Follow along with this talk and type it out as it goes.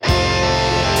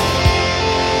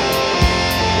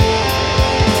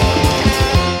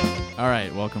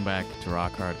right, welcome back to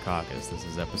Rock Hard Caucus. This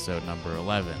is episode number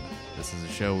 11. This is a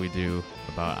show we do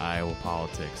about Iowa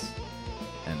politics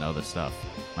and other stuff.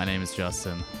 My name is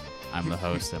Justin. I'm the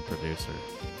host and producer.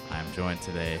 I'm joined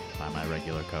today by my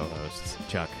regular co-hosts,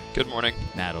 Chuck. Good morning.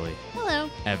 Natalie. Hello.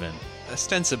 Evan.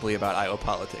 Ostensibly about Iowa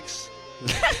politics.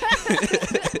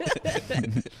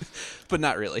 But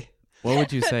not really. What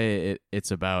would you say it's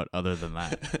about other than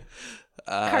that?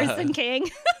 Carson King.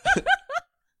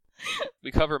 We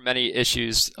cover many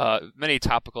issues, many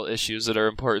topical issues that are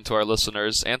important to our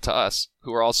listeners and to us,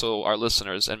 who are also our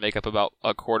listeners and make up about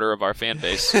a quarter of our fan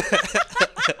base.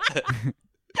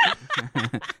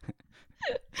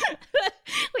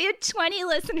 We have 20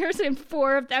 listeners and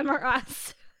 4 of them are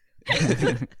us.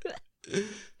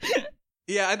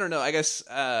 Yeah, I don't know. I guess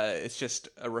it's just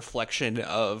a reflection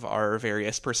of our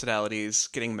various personalities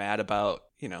getting mad about,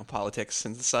 politics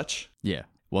and such. Yeah.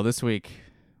 Well, this week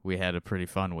we had a pretty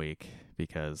fun week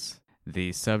because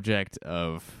the subject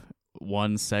of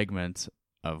one segment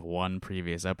of one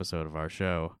previous episode of our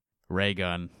show,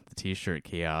 Raygun, the t-shirt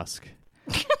kiosk,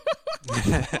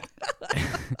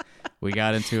 we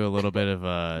got into a little bit of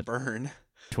a burn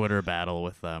Twitter battle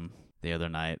with them the other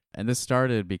night. And this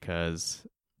started because,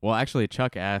 well, actually,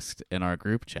 Chuck asked in our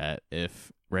group chat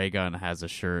if Raygun has a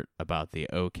shirt about the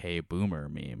OK Boomer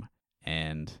meme.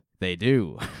 And they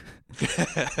do.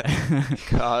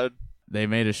 God. They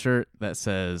made a shirt that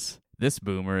says, "This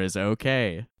boomer is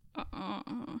okay."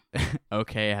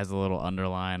 Okay has a little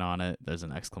underline on it. There's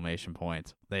an exclamation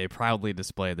point. They proudly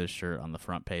display this shirt on the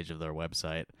front page of their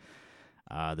website.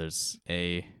 There's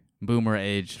a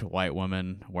boomer-aged white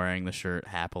woman wearing the shirt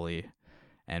happily,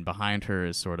 and behind her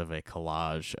is sort of a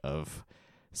collage of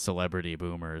celebrity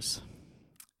boomers,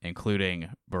 including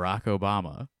Barack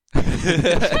Obama.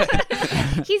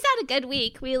 He's had a good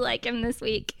week. We like him this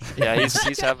week. Yeah,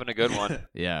 he's having a good one.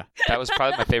 Yeah. That was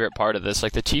probably my favorite part of this.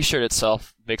 Like, the t-shirt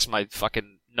itself makes my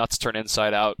fucking nuts turn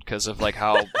inside out because of, like,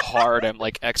 how hard I'm,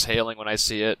 like, exhaling when I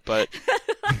see it. But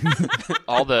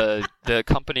all the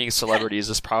accompanying celebrities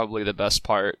is probably the best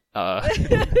part.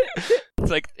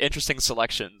 It's, like, interesting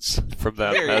selections from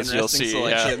them, Very as you'll interesting see.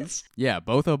 selections. Yeah,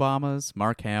 both Obamas,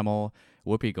 Mark Hamill,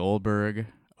 Whoopi Goldberg,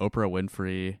 Oprah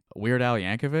Winfrey, Weird Al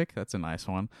Yankovic. That's a nice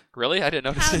one. Really? I didn't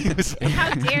notice he was there.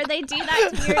 How dare they do that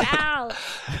to Weird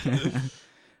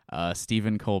Al?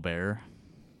 Stephen Colbert,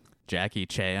 Jackie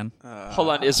Chan. Hold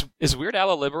on, is Weird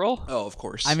Al a liberal? Oh, of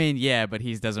course. I mean, yeah, but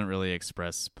he doesn't really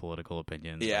express political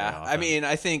opinions. very yeah. I often. mean,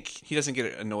 I think he doesn't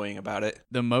get annoying about it.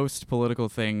 The most political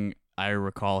thing I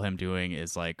recall him doing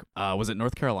is like, was it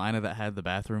North Carolina that had the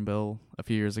bathroom bill a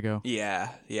few years ago?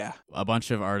 Yeah. A bunch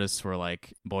of artists were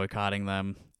like boycotting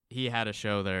them. He had a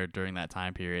show there during that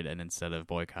time period, and instead of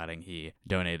boycotting, he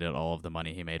donated all of the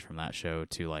money he made from that show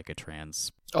to like a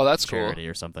trans Oh, that's cool. charity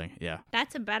or something. Yeah.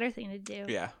 That's a better thing to do.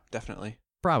 Yeah, definitely.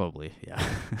 Probably, yeah.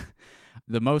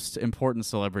 The most important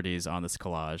celebrities on this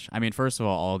collage. I mean, first of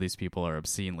all these people are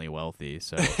obscenely wealthy,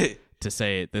 so to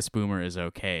say this boomer is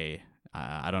okay,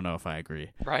 I don't know if I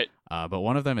agree. Right. But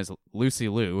one of them is Lucy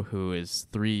Liu, who is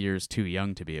 3 years too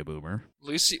young to be a boomer.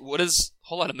 Lucy,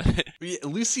 hold on a minute. Yeah,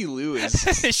 Lucy Liu is...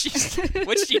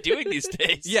 What's she doing these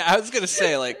days? Yeah, I was going to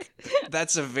say, like,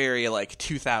 that's a very, like,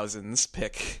 2000s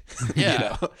pick.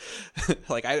 Yeah.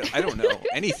 Like, I don't know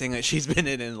anything that she's been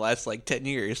in the last, like, 10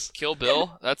 years. Kill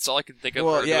Bill? That's all I can think of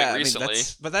her doing recently.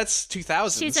 But that's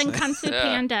 2000s. She's in Kung Fu Yeah.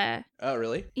 Panda. Oh,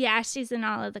 really? Yeah, she's in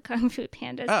all of the Kung Fu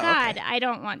Pandas. Oh, God, okay. I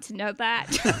don't want to know that.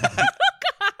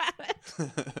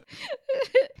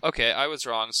 Okay, I was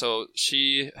wrong. So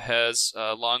she has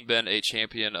long been a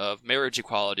champion of marriage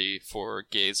equality for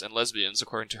gays and lesbians,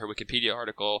 according to her Wikipedia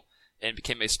article, and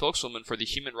became a spokeswoman for the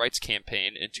Human Rights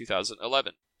Campaign in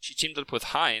 2011. She teamed up with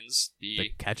Heinz,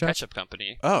 the ketchup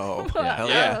company. Oh, Yeah. hell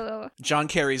yeah. Oh. John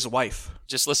Kerry's wife.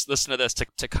 Just listen to this.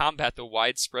 To combat the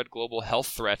widespread global health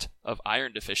threat of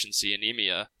iron deficiency,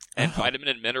 anemia, and vitamin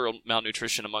and mineral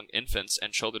malnutrition among infants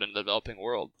and children in the developing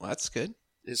world. Well, that's good.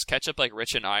 Is ketchup, like,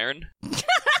 rich in iron? Just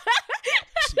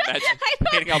imagine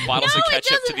handing out bottles of No, it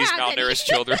ketchup to doesn't these have any. malnourished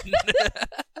children.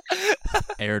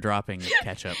 Airdropping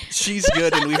ketchup. She's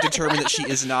good, and we've determined that she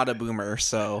is not a boomer,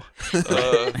 so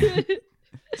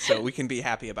so we can be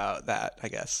happy about that, I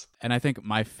guess. And I think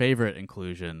my favorite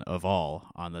inclusion of all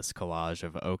on this collage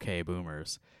of OK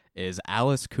boomers is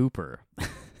Alice Cooper,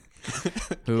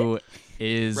 who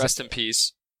is Rest in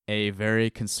peace. a very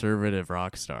conservative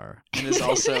rock star. And is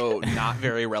also not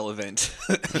very relevant.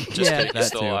 Just Yeah, kidding, he's that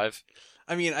still too. alive.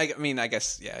 I mean, I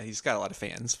guess, yeah, he's got a lot of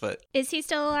fans, but... Is he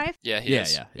still alive? Yeah, he Yeah,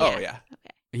 is. yeah. Oh, yeah.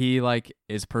 He like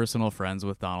is personal friends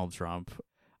with Donald Trump.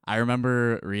 I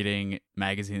remember reading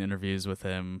magazine interviews with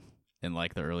him in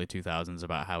like the early 2000s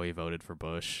about how he voted for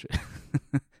Bush.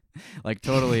 Like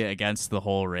totally against the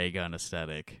whole ray gun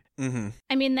aesthetic. Mm-hmm.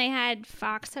 I mean, they had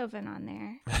Foxhoven on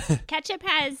there. Ketchup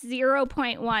has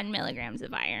 0.1 milligrams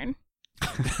of iron.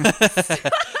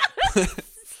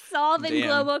 Solving Damn.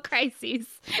 global crises.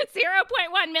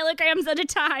 0.1 milligrams at a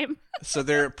time. So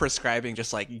they're prescribing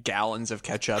just like gallons of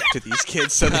ketchup to these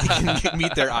kids so they can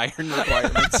meet their iron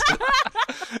requirements.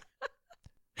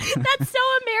 That's so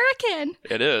American.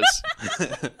 It is.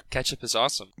 Ketchup is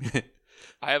awesome.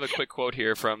 I have a quick quote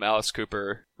here from Alice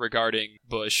Cooper regarding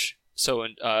Bush. So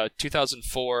in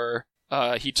 2004,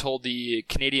 he told the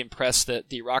Canadian press that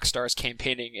the rock stars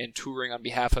campaigning and touring on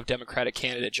behalf of Democratic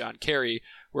candidate John Kerry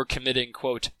were committing,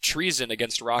 quote, treason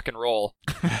against rock and roll.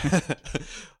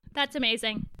 That's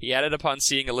amazing. He added upon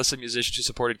seeing a list of musicians who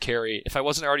supported Kerry, if I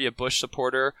wasn't already a Bush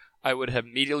supporter, I would have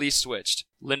immediately switched.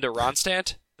 Linda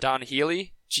Ronstadt? Don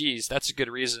Healy? Geez, that's a good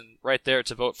reason right there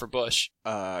to vote for Bush.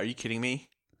 Are you kidding me?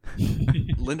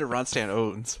 Linda Ronstadt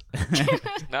owns.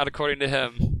 Not according to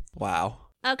him. Wow.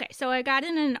 Okay, so I got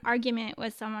in an argument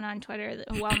with someone on Twitter,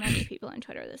 well, many people on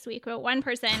Twitter this week, but one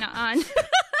person on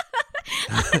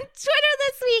Twitter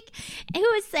this week who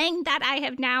was saying that I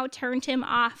have now turned him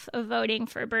off of voting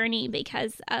for Bernie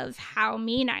because of how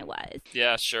mean I was.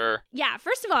 Yeah, sure. Yeah,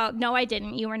 first of all, no, I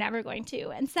didn't. You were never going to.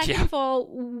 And second Yeah. of all,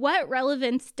 what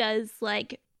relevance does,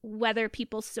 like, whether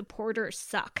people's supporters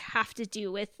suck have to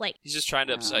do with, like... He's just trying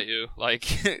to upset you. Like,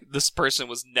 this person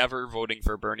was never voting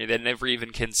for Bernie. They never even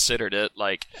considered it.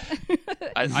 Like,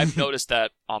 I've noticed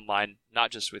that online, not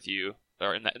just with you,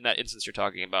 or in that instance you're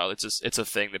talking about. It's a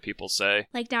thing that people say.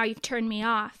 Like, now you've turned me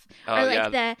off. Oh, or,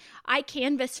 like, yeah. I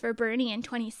canvassed for Bernie in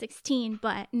 2016,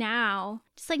 but now...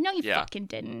 Just like, no, you Yeah. fucking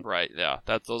didn't. Right, yeah.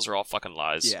 Those are all fucking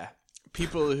lies. Yeah.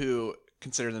 People who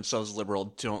consider themselves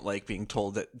liberal don't like being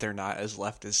told that they're not as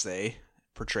left as they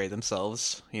portray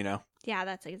themselves, you know? Yeah,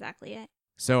 that's exactly it.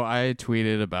 So I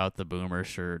tweeted about the boomer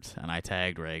shirt and I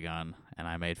tagged Raygun and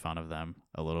I made fun of them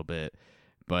a little bit,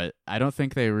 but I don't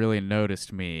think they really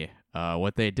noticed me.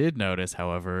 What they did notice,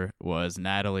 however, was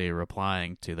Natalie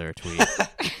replying to their tweet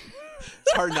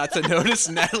It's hard not to notice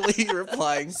Natalie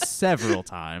replying. several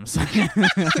times. I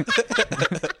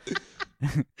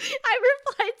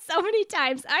replied so many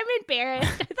times. I'm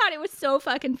embarrassed. I thought it was so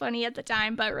fucking funny at the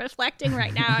time, but reflecting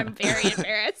right now, I'm very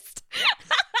embarrassed.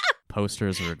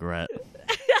 Posters regret.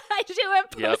 I do have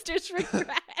Yep. posters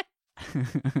regret.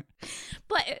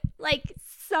 But, like,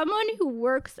 someone who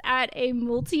works at a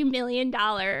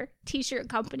multi-million-dollar t-shirt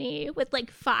company with,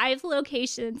 like, 5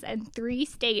 locations and 3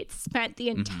 states spent the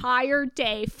entire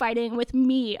day fighting with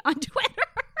me on Twitter.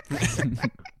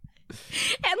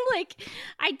 And, like,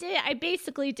 I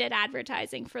basically did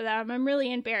advertising for them. I'm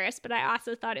really embarrassed, but I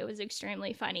also thought it was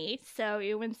extremely funny. So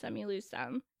you win some, you lose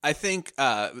some. I think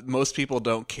most people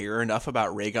don't care enough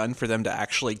about Raygun for them to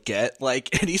actually get,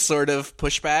 like, any sort of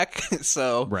pushback.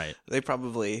 So Right. they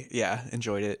probably,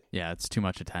 enjoyed it. Yeah, it's too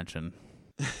much attention.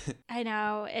 I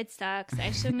know, it sucks.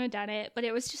 I shouldn't have done it, but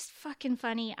it was just fucking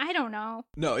funny. I don't know.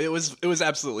 No, it was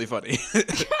absolutely funny.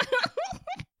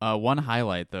 One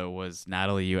highlight, though, was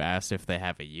Natalie, you asked if they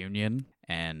have a union,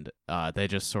 and they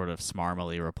just sort of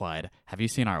smarmily replied, "Have you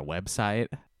seen our website?"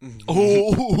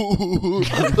 Oh.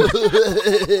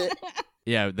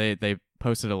 Yeah, they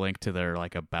posted a link to their,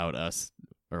 like, About Us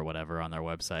or whatever on their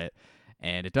website,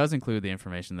 and it does include the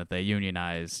information that they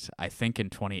unionized, I think, in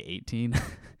 2018,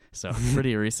 so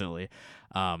pretty recently.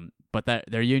 But that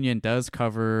their union does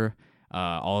cover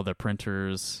all of the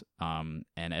printers and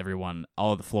everyone,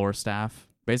 all of the floor staff.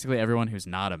 Basically, everyone who's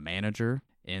not a manager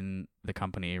in the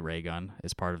company Raygun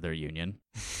is part of their union.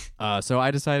 So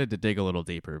I decided to dig a little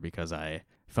deeper because I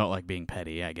felt like being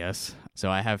petty, I guess.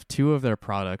 So I have 2 of their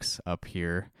products up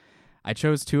here. I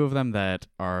chose 2 of them that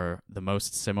are the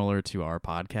most similar to our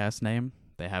podcast name.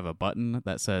 They have a button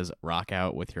that says "Rock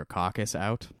out with your caucus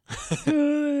out."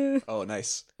 Oh,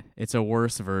 nice. It's a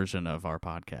worse version of our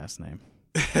podcast name.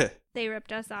 They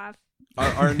ripped us off.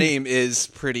 Our name is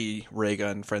pretty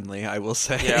Raygun friendly, I will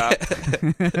say. Yeah.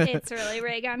 It's really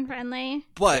Raygun friendly.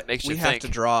 But It makes we you have think. to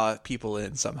draw people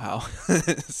in somehow.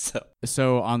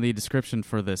 So on the description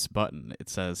for this button, it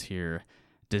says here,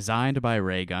 "Designed by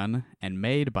Raygun and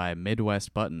made by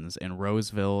Midwest Buttons in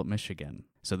Roseville, Michigan."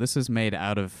 So this is made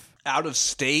out of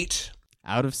State.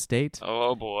 state,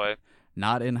 Oh, boy.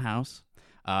 not in-house.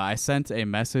 I sent a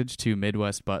message to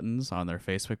Midwest Buttons on their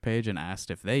Facebook page and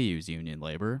asked if they use union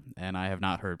labor, and I have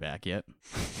not heard back yet.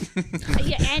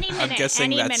 Yeah, any minute. I'm guessing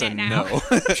any that's a minute now. no.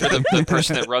 I'm sure the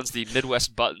person that runs the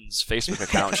Midwest Buttons Facebook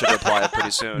account should reply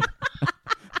pretty soon.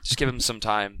 Just give him some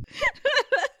time.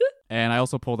 And I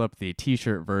also pulled up the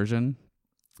t-shirt version.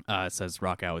 It says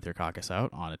 "Rock out with your caucus out"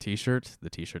 on a T-shirt. The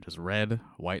T-shirt is red,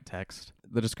 white text.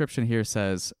 The description here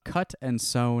says "cut and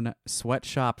sewn,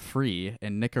 sweatshop free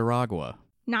in Nicaragua."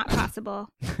 Not possible.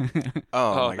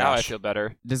 Oh my now I gosh. feel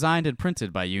better. Designed and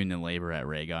printed by union labor at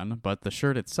Raygun, but the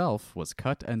shirt itself was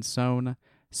cut and sewn,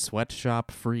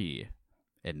 sweatshop free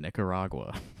in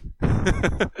Nicaragua.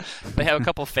 They have a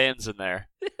couple fans in there.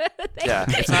 They- Yeah,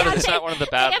 it's not one of the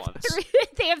bad ones.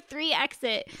 They have 3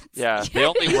 exits. Yeah, they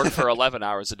only work for 11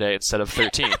 hours a day instead of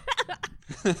 13.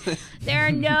 There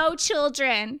are no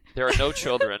children. There are no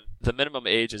children. The minimum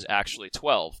age is actually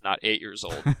 12, not 8 years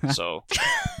old. So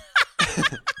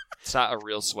it's not a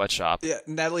real sweatshop. Yeah,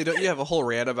 Natalie, don't you have a whole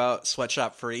rant about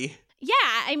sweatshop free? Yeah,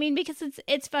 I mean, because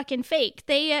it's fucking fake.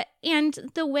 They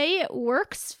and the way it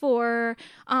works for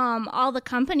all the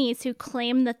companies who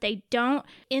claim that they don't.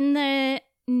 In the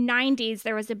 90s,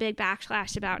 there was a big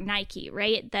backlash about Nike,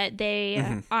 right? That they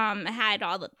had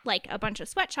all the, like, a bunch of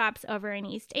sweatshops over in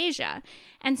East Asia.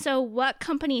 And so what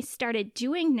companies started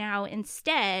doing now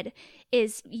instead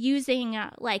is using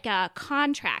like a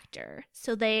contractor.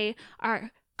 So they are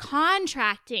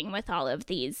contracting with all of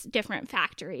these different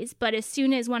factories, but as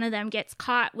soon as one of them gets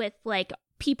caught with like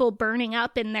people burning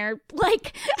up in their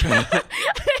like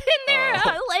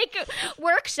like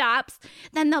workshops,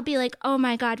 then they'll be like, "Oh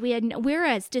my god, we're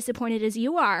as disappointed as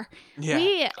you are. Yeah.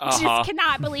 We just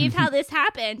cannot believe how this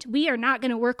happened. We are not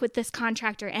going to work with this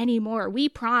contractor anymore. We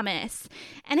promise."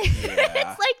 And it's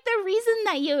like the reason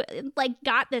that you like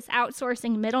got this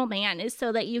outsourcing middleman is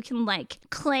so that you can like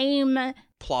claim.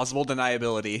 Plausible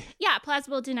deniability. Yeah,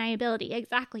 plausible deniability,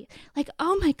 exactly. Like,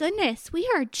 oh my goodness, we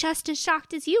are just as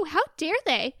shocked as you. How dare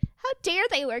they? How dare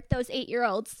they work those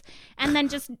 8-year-olds? And then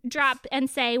just drop and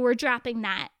say, we're dropping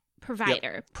that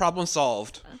provider. Yep. Problem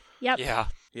solved. Yep. Yeah.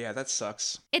 Yeah, that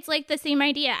sucks. It's like the same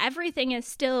idea. Everything is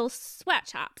still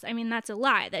sweatshops. I mean, that's a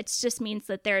lie. That just means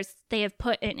that they have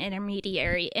put an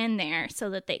intermediary in there so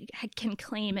that they can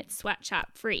claim it's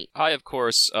sweatshop free. I, of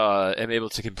course, am able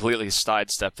to completely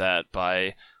sidestep that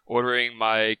by ordering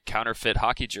my counterfeit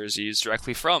hockey jerseys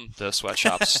directly from the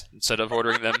sweatshops instead of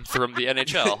ordering them from the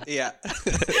NHL. Yeah.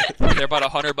 They're about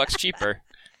 $100 cheaper.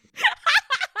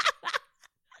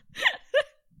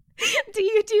 Do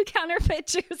you do counterfeit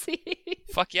jerseys?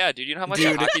 Fuck yeah, dude. You know how much a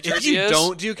Dude, hockey if jersey you is?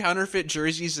 don't do counterfeit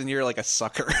jerseys, then you're like a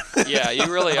sucker. Yeah, you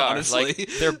really are. Honestly.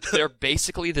 Like they're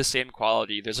basically the same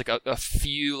quality. There's like a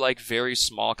few like very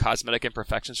small cosmetic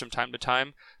imperfections from time to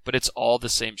time, but it's all the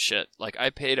same shit. Like I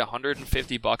paid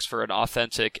 $150 for an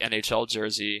authentic NHL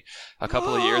jersey a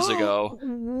couple of years ago.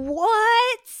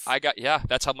 What?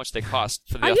 That's how much they cost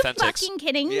for the Are authentics. you fucking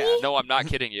kidding me? Yeah. No, I'm not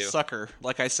kidding you. Sucker,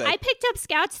 like I said. I picked up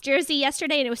Scout's jersey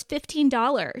yesterday and it was $15.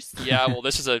 Yeah, well,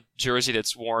 this is a jersey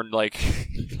that's worn like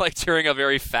during a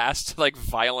very fast, like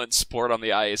violent sport on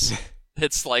the ice.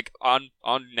 It's like on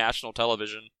national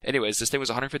television. Anyways, this thing was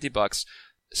 $150.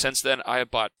 Since then, I have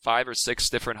bought 5 or 6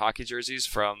 different hockey jerseys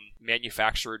from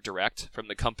manufacturer direct from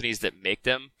the companies that make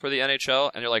them for the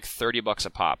NHL, and they're like $30 a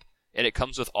pop. And it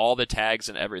comes with all the tags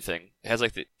and everything. It has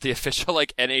like the official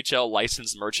like NHL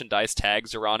licensed merchandise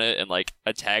tags are on it, and like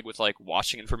a tag with like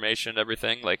washing information and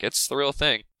everything. Like it's the real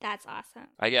thing, That's awesome.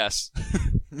 I guess.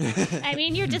 I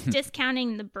mean, you're just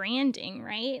discounting the branding,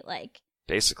 right? Like,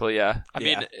 Basically, yeah. I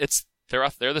Yeah. mean,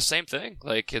 they're the same thing.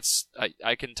 Like it's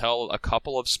I can tell a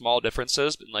couple of small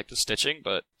differences in like the stitching,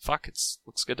 but fuck,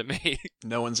 looks good to me.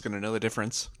 No one's gonna know the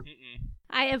difference. Mm-mm.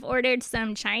 I have ordered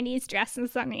some Chinese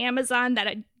dresses on Amazon that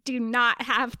I do not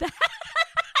have that.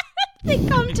 They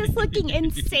come just looking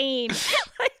insane.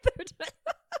 Like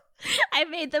I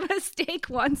made the mistake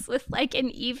once with like an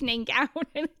evening gown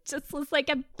and it just was like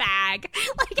a bag.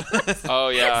 Like it was Oh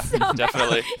yeah, so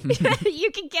definitely.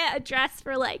 you can get a dress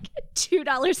for like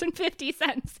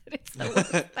 $2.50. It's the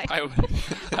worst thing.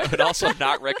 I would also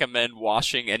not recommend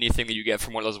washing anything that you get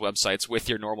from one of those websites with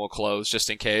your normal clothes, just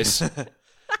in case.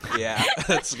 Yeah,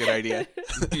 that's a good idea.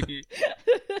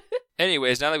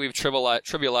 Anyways, now that we've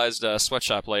trivialized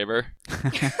sweatshop labor,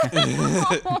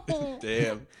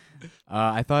 Damn.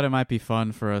 I thought it might be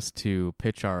fun for us to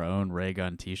pitch our own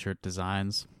Raygun t-shirt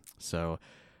designs. So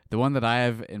the one that I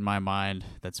have in my mind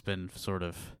that's been sort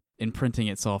of imprinting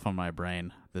itself on my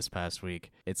brain this past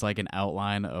week, it's like an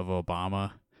outline of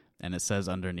Obama, and it says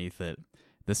underneath it,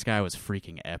 "This guy was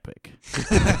freaking epic."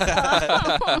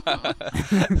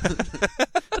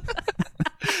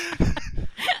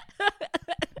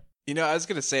 You know, I was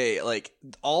gonna say, like,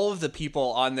 all of the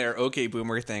people on their OK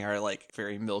Boomer thing are like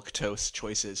very milquetoast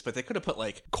choices, but they could have put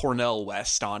like Cornell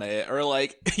West on it, or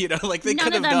like, you know, like they None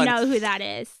could of have them done. know who that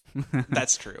is.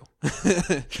 That's true.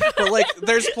 But like,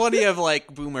 there's plenty of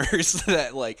like boomers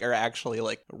that like are actually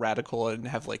like radical and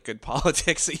have like good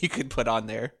politics that you could put on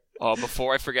there. Oh,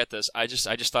 before I forget this, I just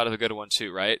thought of a good one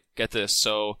too, right? Get this.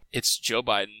 So it's Joe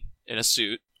Biden in a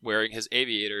suit wearing his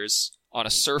aviators on a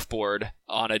surfboard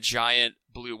on a giant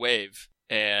blue wave,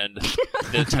 and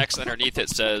the text underneath it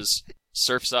says,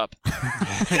 "Surf's up."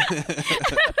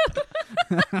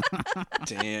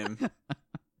 Damn.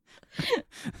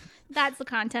 That's the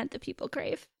content that people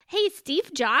crave. Hey,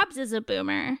 Steve Jobs is a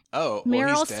boomer. Oh, well,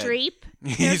 Meryl he's dead. Streep.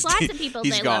 He's There's lots dead. of people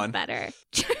He's they gone. love better.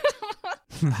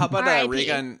 How about a R.I.P. ray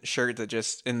gun shirt that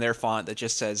just in their font that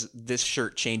just says "This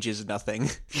shirt changes nothing."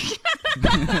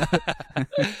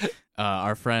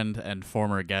 Our friend and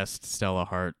former guest Stella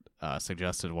Hart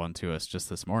suggested one to us just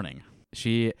this morning.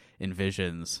 She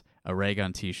envisions a ray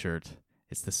gun t-shirt.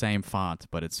 It's the same font,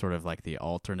 but it's sort of like the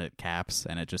alternate caps,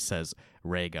 and it just says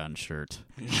 "Ray Gun Shirt,"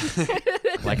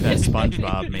 like that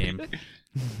SpongeBob meme.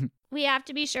 We have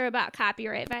to be sure about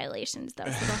copyright violations, though,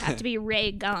 so they'll have to be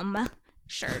Ray Gum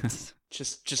shirts.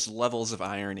 Just levels of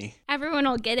irony. Everyone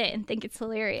will get it and think it's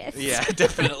hilarious. Yeah,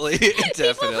 definitely. People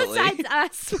Definitely. besides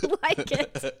us will like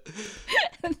it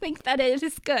and think that it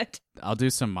is good. I'll do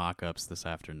some mock-ups this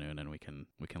afternoon, and we can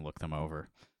look them over.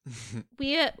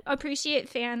 We appreciate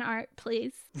fan art,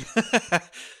 please.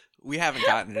 We haven't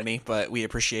gotten any, but we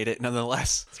appreciate it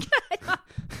nonetheless.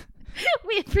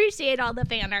 We appreciate all the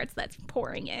fan arts that's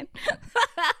pouring in.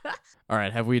 All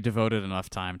right, have we devoted enough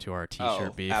time to our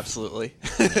t-shirt beef? Absolutely.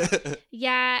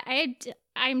 Yeah,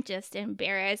 I'm just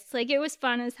embarrassed. Like, it was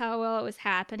fun as hell while it was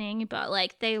happening, but,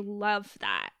 like, they love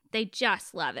that. They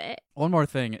just love it. One more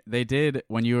thing. They did,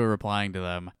 when you were replying to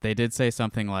them, they did say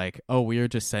something like, "Oh, we are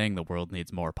just saying the world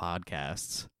needs more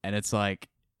podcasts." And it's like,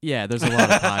 yeah, there's a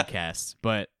lot of podcasts,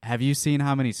 but have you seen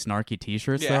how many snarky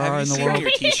t-shirts there are in the world? Have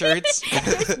you seen your t-shirts?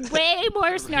 There's way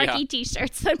more snarky Yeah.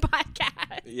 t-shirts than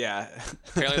podcasts. Yeah.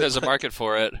 Apparently, there's a market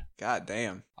for it. God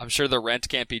damn. I'm sure the rent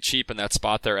can't be cheap in that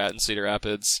spot they're at in Cedar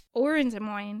Rapids. Or in Des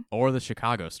Moines. Or the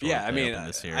Chicago store. Yeah, that I they mean, opened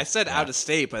this year. I said Yeah. out of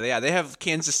state, but yeah, they have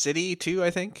Kansas City too,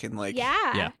 I think, and like,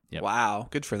 Yeah. Yeah. Yep. wow,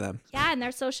 good for them. Yeah, and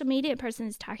their social media person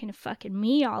is talking to fucking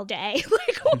me all day.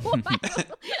 Like, wow.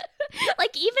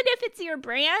 Like, even if it's your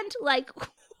brand, like,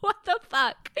 what the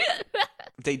fuck?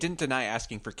 They didn't deny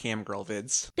asking for cam girl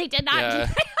vids. They did not. Yeah.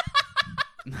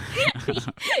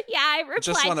 Yeah, I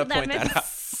Just replied wanna to them point that out.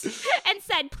 and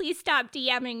said, please stop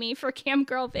DMing me for cam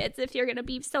girl vids if you're going to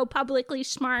be so publicly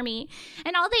schmarmy.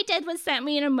 And all they did was send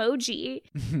me an emoji.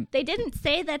 They didn't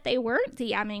say that they weren't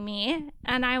DMing me,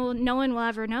 and no one will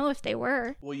ever know if they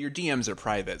were. Well, your DMs are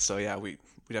private, so yeah, we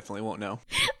definitely won't know.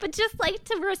 But just, like,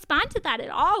 to respond to that at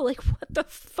all, like, what the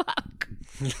fuck?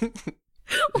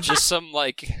 Just some,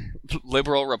 like,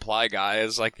 liberal reply guy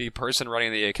is, like, the person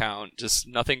running the account. Just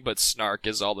nothing but snark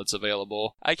is all that's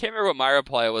available. I can't remember what my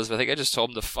reply was, but I think I just told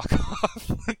him to fuck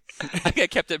off. I think I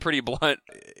kept it pretty blunt.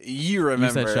 You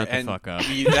remember. You said shut the and fuck up.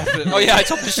 You definitely. Oh, yeah, I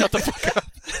told him to shut the fuck up.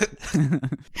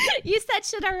 You said,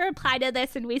 should I reply to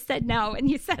this? And we said no, and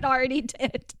you said already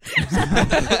did.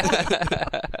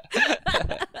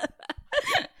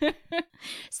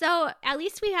 So at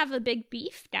least we have a big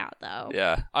beef now, though.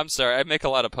 Yeah, I'm sorry. I make a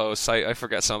lot of posts. I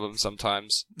forget some of them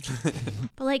sometimes.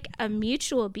 But like a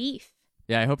mutual beef.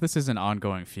 Yeah, I hope this is an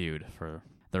ongoing feud for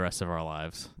the rest of our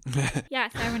lives.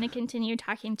 Yes, I'm going to continue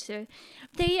talking to.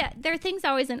 Their thing's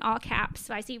always in all caps,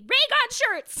 so I see Ray Gun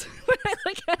shirts when I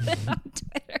look at it on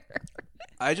Twitter.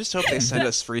 I just hope they send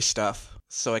us free stuff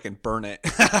so I can burn it.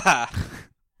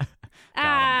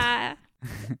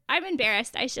 I'm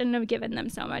embarrassed. I shouldn't have given them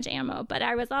so much ammo, but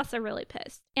I was also really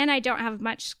pissed. And I don't have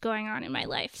much going on in my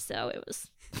life, so it was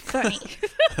funny.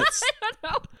 I don't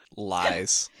know.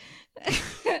 Lies.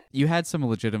 You had some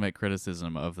legitimate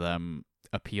criticism of them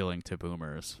appealing to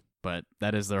boomers, but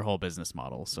that is their whole business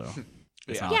model, so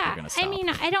it's not like they're going to stop. I mean,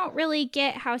 I don't really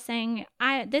get how saying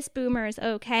this boomer is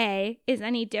okay is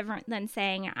any different than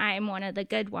saying I'm one of the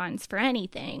good ones for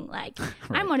anything. Like,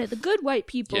 Right. I'm one of the good white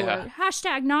people, Yeah. or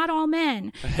hashtag not all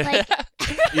men. Like,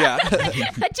 Yeah.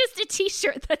 just a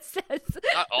t-shirt that says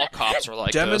Not all cops are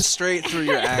like this. Demonstrate through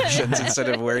your actions instead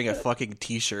of wearing a fucking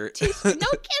t-shirt. no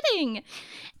kidding.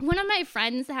 One of my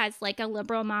friends has like a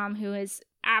liberal mom who is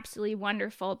absolutely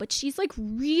wonderful, but she's like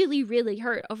really, really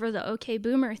hurt over the OK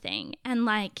Boomer thing. And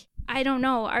like, I don't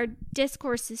know, our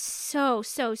discourse is so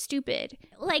stupid.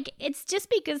 Like, it's just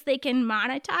because they can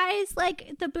monetize,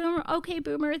 like, the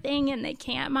boomer thing, and they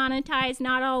can't monetize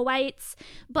not all whites,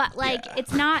 but, like,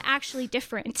 it's not actually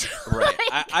different. Right.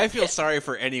 I feel sorry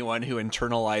for anyone who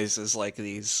internalizes, like,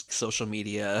 these social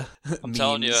media memes,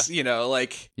 telling you. you know,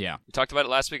 like... Yeah. We talked about it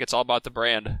last week. It's all about the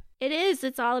brand. It is.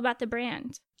 It's all about the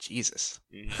brand. Jesus.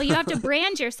 But you have to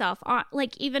brand yourself on,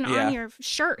 like, even Yeah. on your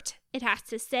shirt. It has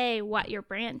to say what your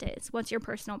brand is. What's your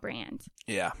personal brand?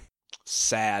 Yeah.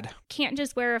 Sad. Can't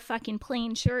just wear a fucking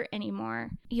plain shirt anymore.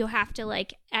 You have to,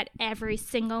 like, at every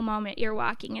single moment you're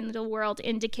walking into the world,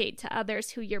 indicate to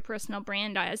others who your personal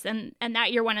brand is, and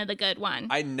that you're one of the good ones.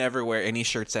 I never wear any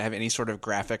shirts that have any sort of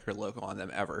graphic or logo on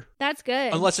them ever. That's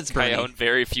good. Unless it's I Bernie. own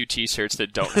very few T-shirts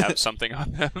that don't have something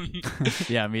on them.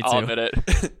 Yeah, me too. I'll admit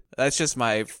it. That's just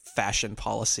my fashion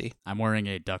policy. I'm wearing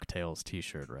a DuckTales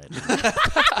t-shirt right now.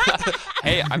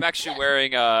 Hey, I'm actually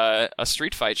wearing a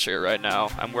Street Fight shirt right now.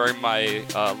 I'm wearing my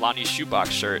Lonnie Shoebox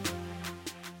shirt.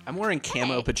 I'm wearing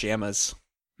camo pajamas.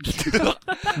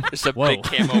 It's a Whoa. big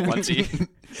camo onesie.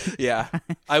 Yeah.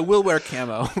 I will wear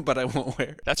camo, but I won't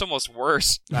wear... That's almost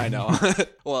worse. I know.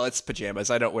 Well, it's pajamas.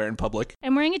 I don't wear in public.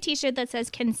 I'm wearing a t-shirt that says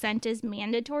consent is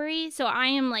mandatory, so I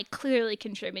am, like, clearly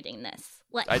contributing this.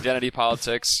 Like, Identity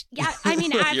politics. yeah, I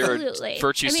mean, You're absolutely.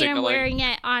 virtue I'm signaling. wearing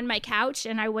it on my couch,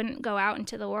 and I wouldn't go out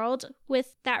into the world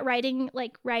with that writing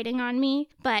on me.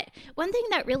 But one thing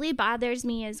that really bothers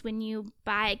me is when you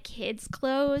buy kids'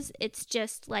 clothes, it's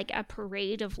just like a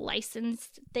parade of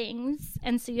licensed things,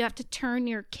 and so you have to turn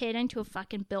your kid into a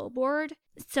fucking billboard.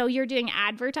 So you're doing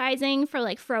advertising for,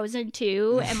 like, Frozen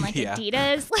 2 and, like, Yeah.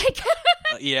 Adidas, like.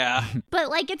 Yeah. But,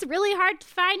 like, it's really hard to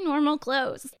find normal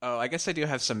clothes. Oh, I guess I do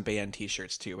have some band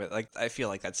t-shirts too, but, like, I feel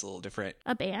like that's a little different.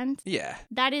 A band. Yeah.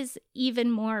 That is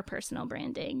even more personal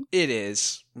branding. It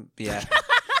is. Yeah.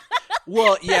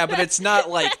 Well, yeah, but it's not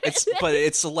like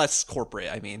it's less corporate.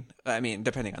 I mean,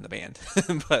 depending on the band,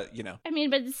 but you know, I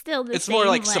mean, but it's still the it's same, more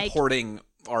like supporting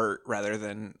art rather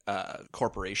than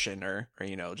corporation or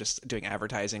you know just doing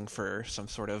advertising for some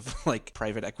sort of like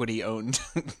private equity owned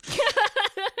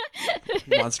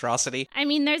monstrosity. I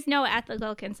mean, there's no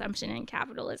ethical consumption in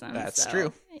capitalism. That's so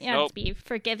true. You have to be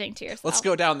forgiving to yourself. Let's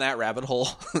go down that rabbit hole.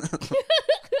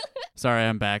 Sorry,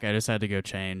 I'm back. I just had to go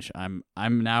change. I'm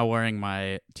now wearing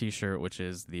my t-shirt, which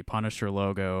is the Punisher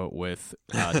logo with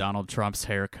Donald Trump's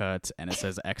haircut, and it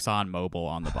says Exxon Mobil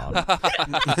on the bottom.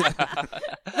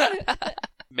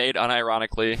 Made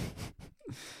unironically.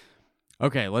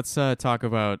 Okay, let's talk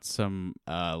about some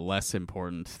less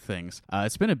important things.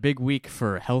 It's been a big week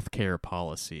for healthcare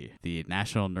policy. The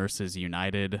National Nurses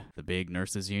United, the big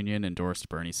nurses union, endorsed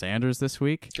Bernie Sanders this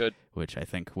week. Good. Which I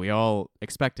think we all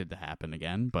expected to happen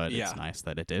again, but Yeah. it's nice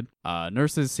that it did.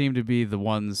 Nurses seem to be the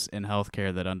ones in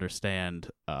healthcare that understand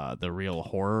the real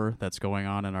horror that's going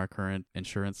on in our current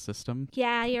insurance system.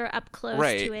 Yeah, you're up close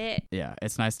Right. to it. Yeah,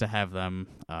 it's nice to have them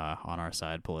on our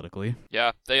side politically.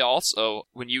 Yeah, they also,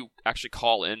 when you actually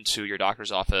call into your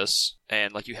doctor's office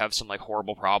and like you have some like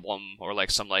horrible problem or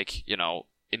like some like, you know,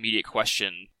 immediate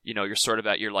question, you know, you're sort of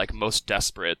at your like most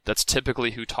desperate. That's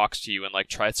typically who talks to you and like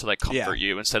tries to like comfort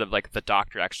you instead of like the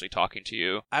doctor actually talking to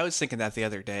you. I was thinking that the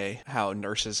other day, how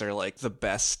nurses are like the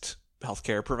best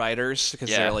healthcare providers because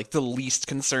Yeah. they're like the least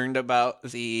concerned about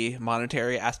the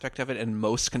monetary aspect of it and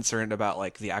most concerned about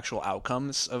like the actual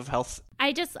outcomes of health.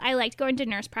 I liked going to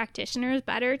nurse practitioners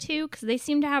better too, because they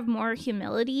seem to have more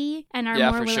humility and are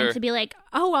Yeah, more for willing sure. to be like,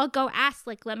 oh, I'll go ask,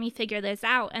 like, let me figure this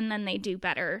out, and then they do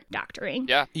better doctoring.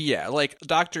 Yeah. Yeah, like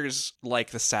doctors like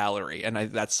the salary, and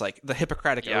that's like the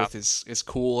Hippocratic Yeah. Oath is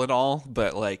cool and all,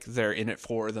 but like they're in it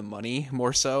for the money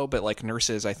more so. But like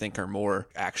nurses, I think, are more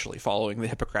actually following the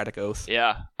Hippocratic Oath.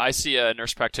 Yeah, I see a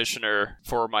nurse practitioner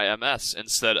for my MS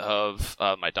instead of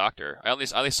my doctor. I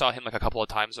only saw him like a couple of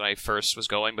times when I first was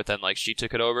going, but then like she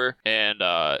took it over, and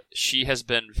she has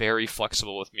been very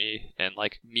flexible with me and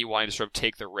like me wanting to sort of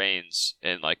take the reins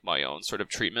in like my own sort of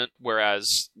treatment.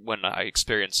 Whereas when I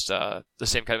experienced the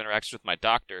same kind of interactions with my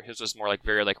doctor, his was more like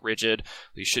very like rigid.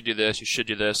 You should do this. You should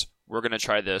do this. We're going to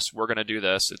try this. We're going to do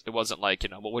this. It wasn't like, you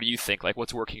know, well, what do you think? Like,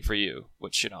 what's working for you?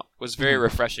 Which, you know, was very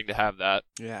refreshing to have that.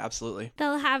 Yeah, absolutely.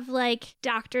 They'll have, like,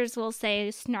 doctors will say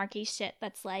snarky shit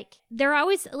that's like, they're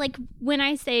always, like, when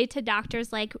I say to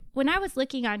doctors, like, when I was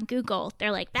looking on Google,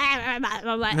 they're like, blah, blah,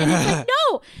 blah, blah. And it's like,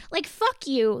 no, like, fuck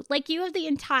you. Like, you have the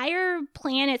entire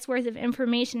planet's worth of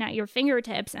information at your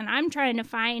fingertips, and I'm trying to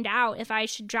find out if I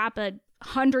should drop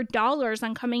 $100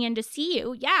 on coming in to see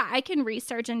you. Yeah, I can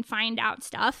research and find out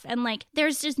stuff. And like,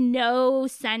 there's just no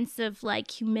sense of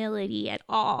like humility at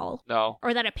all. No.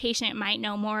 Or that a patient might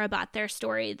know more about their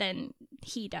story than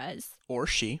he does. Or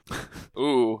she.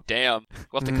 Ooh, damn.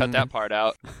 We'll have to cut that part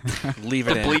out. Leave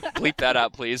it in. Bleep that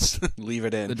out, please. Leave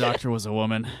it in. The doctor was a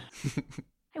woman.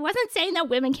 I wasn't saying that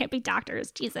women can't be doctors.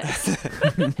 Jesus.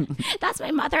 That's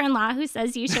my mother-in-law who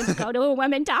says you should go to a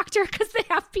women doctor because they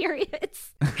have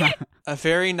periods. A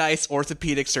very nice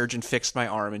orthopedic surgeon fixed my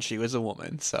arm, and she was a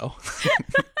woman, so.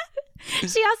 She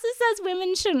also says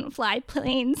women shouldn't fly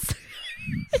planes.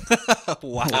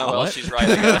 Wow. Oh, well, she's right,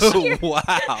 I guess. Wow.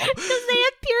 Because they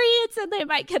have periods and they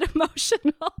might get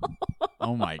emotional.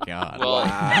 Oh my god. Well,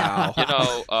 Wow. you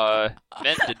know,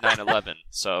 men did 9/11,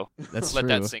 so That's let true.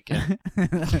 that sink in.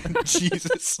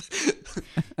 Jesus.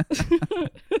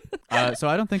 So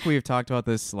I don't think we've talked about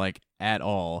this like at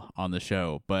all on the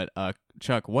show, but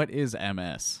Chuck, what is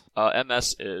MS?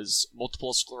 MS is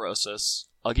multiple sclerosis.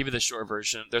 I'll give you the short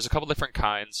version. There's a couple different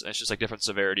kinds, and it's just like different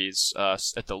severities.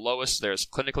 At the lowest, there's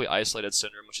clinically isolated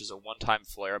syndrome, which is a one-time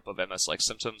flare-up of MS-like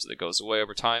symptoms that goes away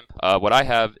over time. What I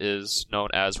have is known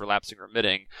as relapsing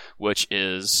remitting, which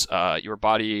is your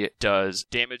body does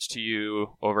damage to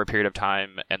you over a period of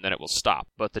time, and then it will stop,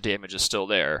 but the damage is still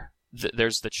there.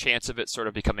 There's the chance of it sort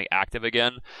of becoming active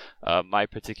again. My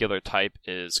particular type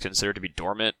is considered to be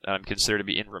dormant. I'm considered to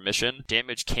be in remission.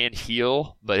 Damage can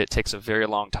heal, but it takes a very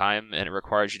long time, and it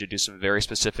requires you to do some very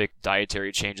specific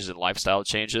dietary changes and lifestyle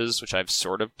changes, which I've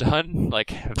sort of done,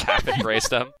 like half embraced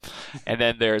them. And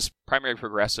then there's primary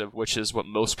progressive, which is what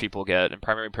most people get, and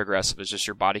primary progressive is just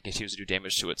your body continues to do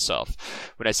damage to itself.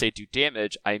 When I say do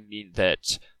damage, I mean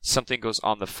that something goes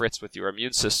on the fritz with your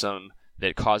immune system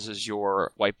that causes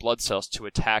your white blood cells to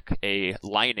attack a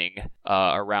lining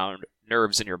around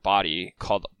nerves in your body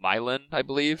called myelin, I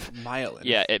believe. Myelin.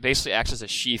 Yeah, it basically acts as a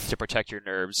sheath to protect your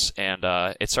nerves, and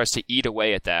it starts to eat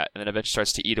away at that, and then eventually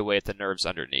starts to eat away at the nerves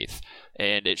underneath.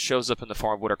 And it shows up in the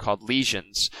form of what are called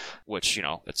lesions, which, you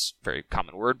know, it's a very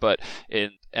common word, but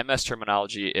in MS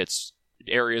terminology, it's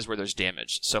areas where there's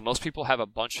damage. So most people have a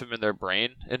bunch of them in their brain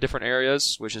in different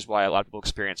areas, which is why a lot of people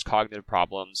experience cognitive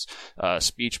problems,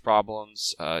 speech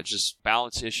problems, just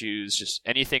balance issues, just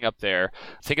anything up there.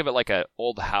 Think of it like an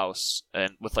old house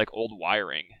and with like old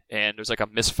wiring, and there's like a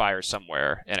misfire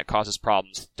somewhere and it causes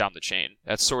problems down the chain.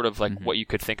 That's sort of like what you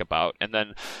could think about. And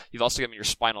then you've also got your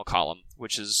spinal column,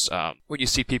 which is when you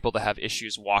see people that have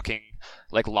issues walking,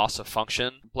 like loss of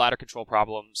function, bladder control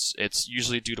problems, it's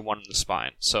usually due to one in the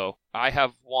spine. So I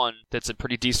have one that's a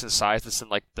pretty decent size that's in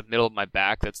like the middle of my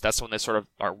back. That's the one they sort of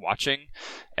are watching.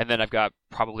 And then I've got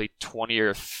probably 20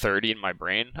 or 30 in my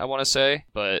brain, I want to say.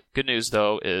 But good news,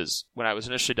 though, is when I was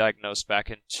initially diagnosed back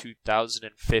in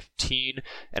 2015,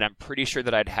 and I'm pretty sure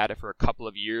that I'd had it for a couple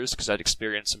of years because I'd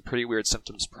experienced some pretty weird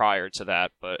symptoms prior to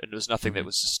that, but it was nothing that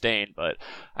was sustained. But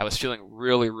I was feeling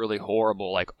really, really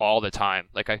horrible, like all the time.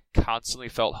 Like I constantly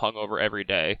felt hungover every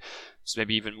day. So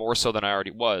maybe even more so than I already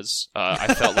was.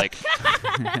 I felt like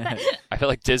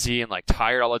dizzy and like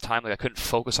tired all the time. Like I couldn't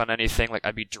focus on anything. Like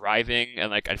I'd be driving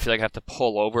and like I'd feel like I have to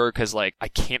pull over because like I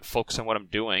can't focus on what I'm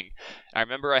doing. I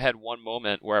remember I had one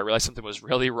moment where I realized something was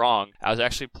really wrong. I was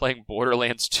actually playing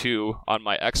Borderlands 2 on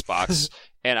my Xbox.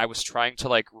 And I was trying to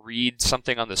like read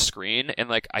something on the screen, and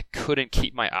like I couldn't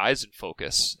keep my eyes in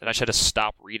focus, and I just had to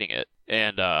stop reading it.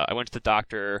 And I went to the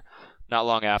doctor. Not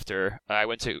long after, I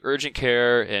went to urgent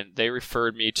care, and they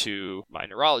referred me to my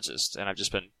neurologist, and I've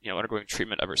just been, undergoing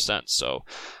treatment ever since. So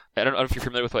I don't know if you're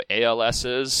familiar with what ALS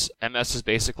is. MS is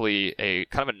basically a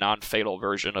kind of a non-fatal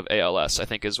version of ALS, I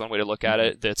think is one way to look at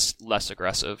it, that's less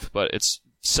aggressive, but it's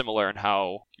similar in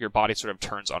how your body sort of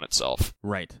turns on itself.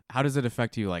 Right. How does it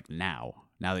affect you like now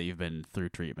that you've been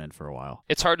through treatment for a while?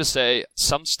 It's hard to say.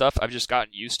 Some stuff I've just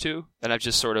gotten used to, and I've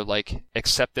just sort of like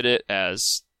accepted it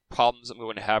as problems I'm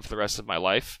going to have for the rest of my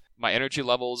life. My energy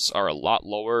levels are a lot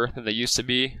lower than they used to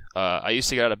be. I used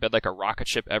to get out of bed like a rocket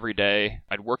ship every day.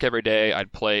 I'd work every day.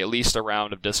 I'd play at least a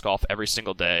round of disc golf every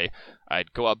single day.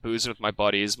 I'd go out boozing with my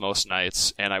buddies most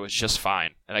nights, and I was just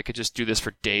fine. And I could just do this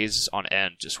for days on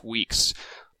end, just weeks.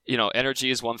 Energy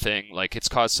is one thing. Like, it's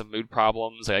caused some mood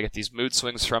problems. I get these mood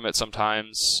swings from it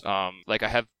sometimes. Like, I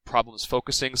have problems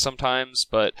focusing sometimes,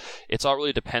 but it's all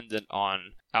really dependent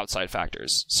on outside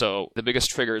factors. So the biggest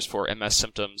triggers for MS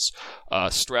symptoms,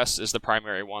 stress is the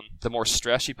primary one. The more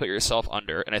stress you put yourself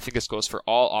under, and I think this goes for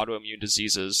all autoimmune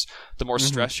diseases, the more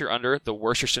stress you're under, the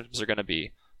worse your symptoms are going to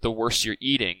be. The worse you're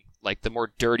eating, like the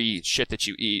more dirty shit that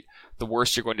you eat, the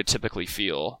worse you're going to typically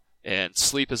feel. And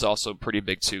sleep is also pretty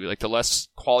big too. Like the less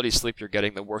quality sleep you're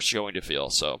getting, the worse you're going to feel.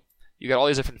 So you got all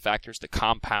these different factors that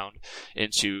compound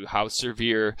into how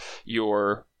severe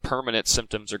your permanent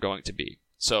symptoms are going to be.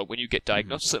 So when you get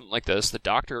diagnosed with something like this, the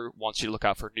doctor wants you to look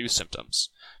out for new symptoms,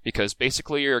 because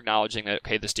basically you're acknowledging that,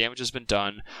 okay, this damage has been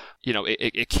done.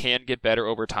 It can get better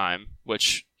over time,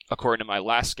 which, according to my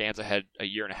last scans I had a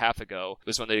year and a half ago,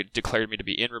 was when they declared me to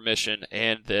be in remission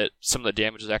and that some of the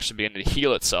damage was actually beginning to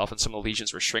heal itself and some of the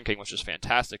lesions were shrinking, which was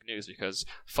fantastic news because,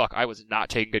 fuck, I was not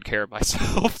taking good care of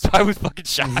myself. So I was fucking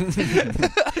shocked.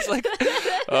 I was like,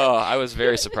 oh, I was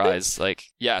very surprised. Like,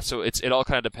 yeah, so it all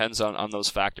kind of depends on those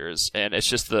factors. And it's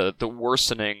just the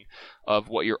worsening of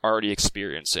what you're already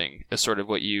experiencing is sort of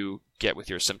what you get with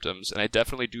your symptoms. And I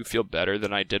definitely do feel better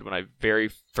than I did when I very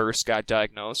first got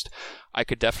diagnosed. I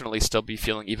could definitely still be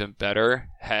feeling even better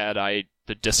had I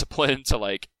the discipline to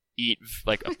like eat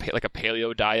like a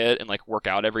paleo diet and like work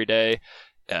out every day.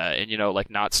 And like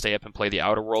not stay up and play the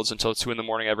Outer Worlds until 2 a.m.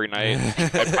 every night.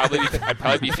 I'd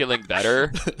probably be feeling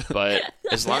better. But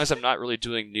as long as I'm not really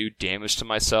doing new damage to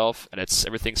myself and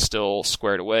everything's still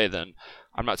squared away, then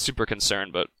I'm not super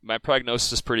concerned. But my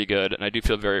prognosis is pretty good, and I do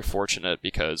feel very fortunate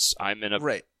because I'm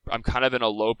kind of in a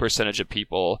low percentage of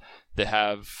people that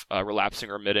have relapsing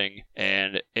or remitting,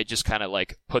 and it just kind of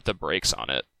like put the brakes on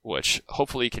it, which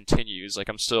hopefully continues. Like,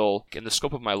 I'm still, in the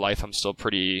scope of my life, I'm still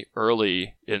pretty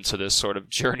early into this sort of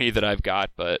journey that I've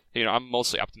got, but, I'm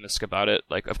mostly optimistic about it.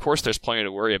 Like, of course, there's plenty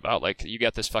to worry about. Like, you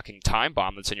got this fucking time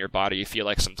bomb that's in your body, you feel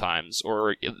like sometimes,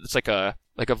 or it's like a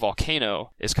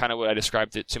volcano is kind of what I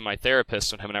described it to my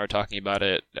therapist when him and I were talking about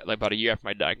it, like about a year after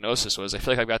my diagnosis, was I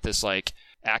feel like I've got this like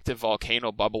active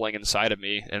volcano bubbling inside of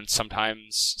me, and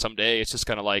someday it's just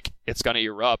gonna it's gonna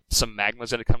erupt, some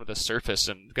magma's gonna come to the surface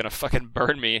and gonna fucking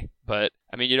burn me. But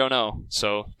I mean, you don't know,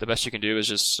 so the best you can do is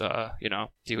just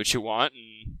do what you want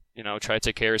and try to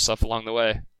take care of yourself along the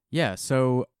way. Yeah,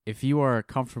 so if you are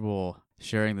comfortable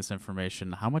sharing this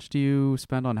information, how much do you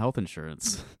spend on health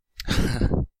insurance?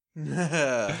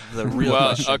 The real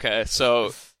question. Okay,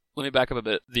 so let me back up a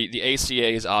bit. The ACA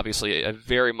is obviously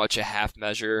very much a half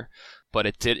measure, but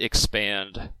it did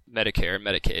expand Medicare and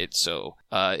Medicaid. So,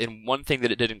 and one thing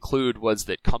that it did include was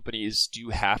that companies do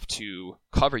have to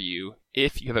cover you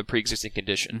if you have a pre-existing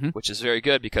condition, which is very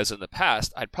good because in the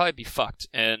past, I'd probably be fucked,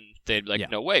 and they'd be like,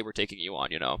 no way, we're taking you on,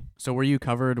 So were you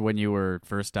covered when you were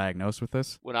first diagnosed with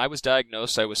this? When I was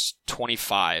diagnosed, I was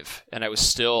 25, and I was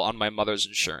still on my mother's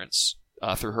insurance.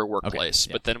 Through her workplace.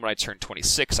 Okay, yeah. But then when I turned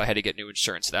 26, I had to get new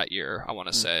insurance that year, I want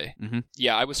to say. Mm-hmm.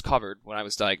 Yeah, I was covered when I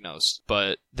was diagnosed.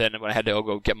 But then when I had to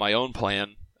go get my own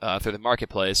plan through the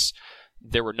marketplace,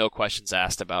 there were no questions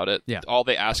asked about it. Yeah. All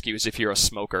they ask you is if you're a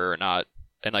smoker or not,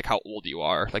 and like how old you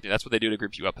are. Like, that's what they do to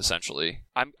group you up, essentially.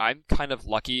 I'm kind of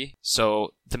lucky.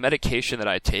 So the medication that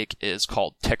I take is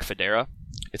called Tecfidera.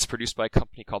 It's produced by a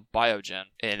company called Biogen,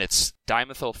 and it's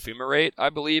dimethyl fumarate,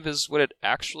 I believe is what it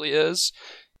actually is.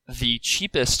 The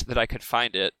cheapest that I could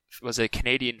find it was a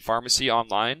Canadian pharmacy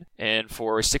online, and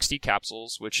for 60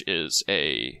 capsules, which is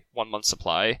a 1-month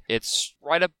supply, it's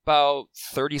right about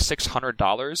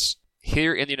 $3,600.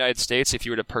 Here in the United States, if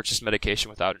you were to purchase medication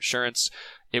without insurance,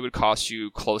 it would cost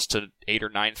you close to $8,000 or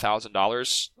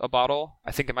 $9,000 a bottle.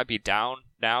 I think it might be down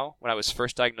now. When I was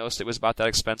first diagnosed, it was about that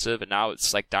expensive, and now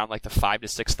it's like down like the $5,000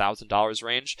 to $6,000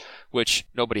 range, which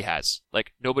nobody has.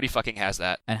 Like, nobody fucking has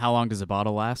that. And how long does a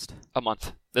bottle last? A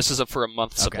month. This is for a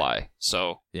month supply.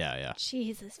 So yeah.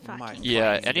 Jesus fucking.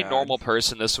 Yeah, any normal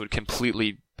person, this would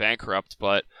completely bankrupt,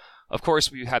 but of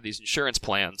course, we have these insurance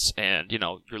plans, and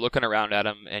you're looking around at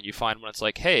them, and you find one that's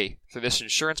like, hey, through this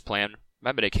insurance plan,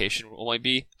 my medication will only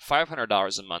be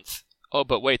 $500 a month. Oh,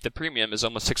 but wait, the premium is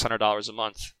almost $600 a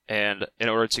month, and in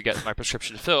order to get my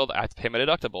prescription filled, I have to pay my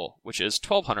deductible, which is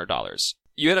 $1,200.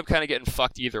 You end up kind of getting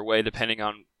fucked either way, depending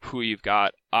on who you've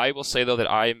got. I will say, though,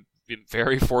 that I'm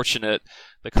very fortunate.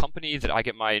 The company that I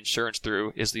get my insurance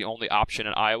through is the only option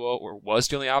in Iowa, or was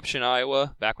the only option in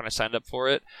Iowa back when I signed up for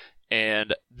it,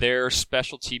 and their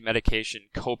specialty medication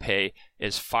copay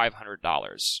is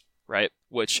 $500, right?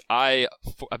 Which I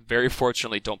very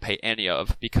fortunately don't pay any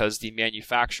of, because the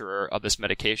manufacturer of this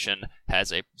medication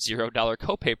has a $0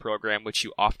 copay program, which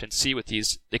you often see with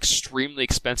these extremely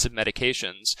expensive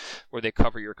medications, where they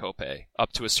cover your copay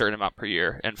up to a certain amount per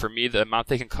year. And for me, the amount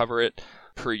they can cover it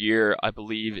per year, I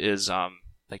believe, is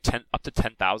like up to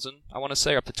 10,000. I want to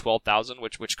say, up to 12,000,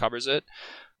 which covers it.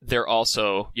 They're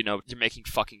also, you're making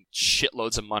fucking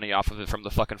shitloads of money off of it from the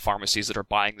fucking pharmacies that are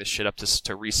buying this shit up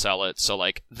to resell it. So,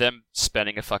 like, them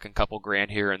spending a fucking couple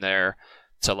grand here and there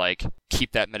to, like,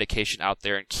 keep that medication out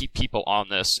there and keep people on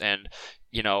this. And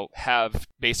have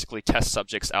basically test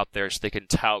subjects out there so they can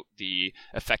tout the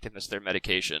effectiveness of their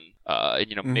medication,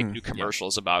 and make new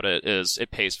commercials about it.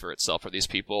 It pays for itself for these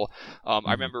people.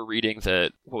 I remember reading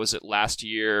that, what was it, last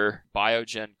year,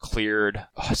 Biogen cleared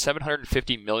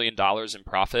 $750 million in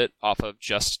profit off of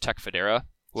just Tecfidera,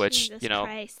 which, Jesus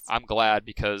Christ. I'm glad,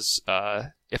 because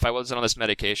if I wasn't on this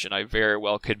medication, I very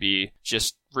well could be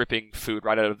just ripping food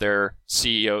right out of their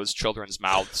CEOs' children's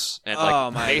mouths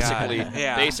and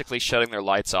basically shutting their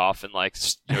lights off and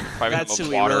depriving That's them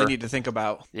of who water. we really need to think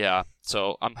about. Yeah,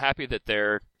 so I'm happy that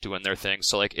they're doing their thing.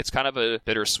 So it's kind of a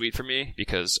bittersweet for me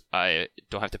because I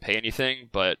don't have to pay anything,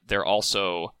 but there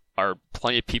also are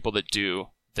plenty of people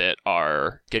that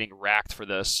are getting racked for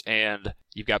this, and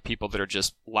you've got people that are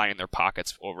just lining their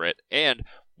pockets over it. And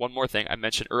one more thing I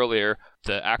mentioned earlier,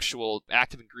 the actual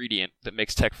active ingredient that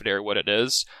makes Tecfidera what it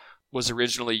is was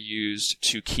originally used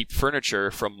to keep furniture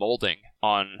from molding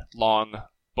on long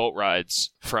boat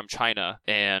rides from China,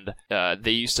 and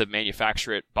they used to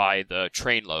manufacture it by the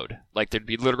train load. There'd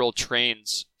be literal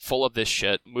trains full of this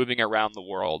shit moving around the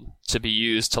world to be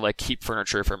used to keep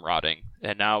furniture from rotting.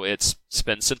 And now it's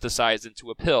been synthesized into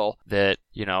a pill that,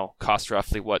 costs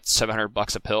roughly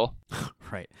 $700 a pill.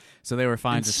 Right. So they were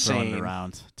fine just throwing it Insane.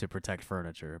 around to protect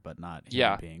furniture, but not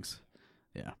human beings.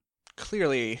 Yeah.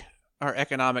 Clearly, our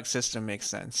economic system makes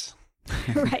sense.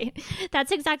 Right.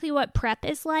 That's exactly what PrEP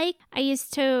is like. I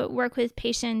used to work with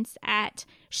patients at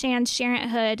Shands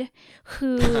Parenthood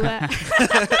who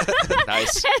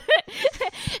Nice.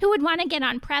 who would want to get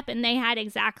on PrEP, and they had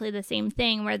exactly the same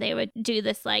thing where they would do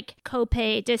this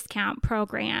copay discount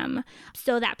program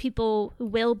so that people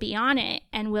will be on it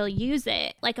and will use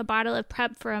it. A bottle of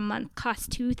PrEP for a month costs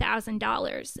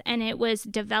 $2,000, and it was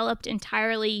developed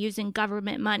entirely using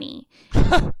government money.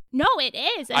 No, it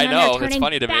is. And I then know, they're turning it's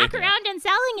funny to me. back around and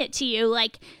selling it to you.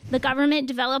 The government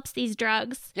develops these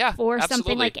drugs for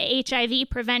something like HIV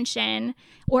prevention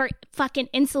or fucking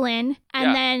insulin,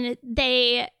 and then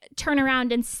they turn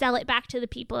around and sell it back to the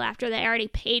people after they already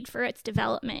paid for its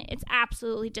development. It's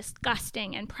absolutely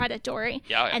disgusting and predatory.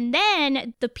 Yeah. And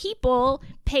then the people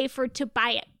pay to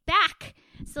buy it back,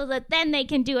 so that then they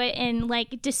can do it and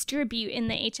distribute in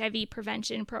the HIV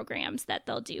prevention programs that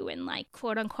they'll do in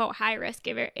quote unquote high risk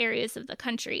areas of the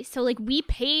country. So we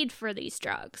paid for these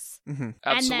drugs. Absolutely.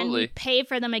 And then we pay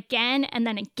for them again and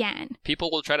then again.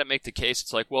 People will try to make the case.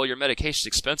 It's well, your medication's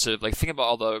expensive. Think about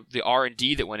all the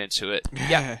R&D that went into it.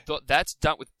 Yeah, that's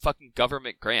done with fucking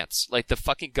government grants. The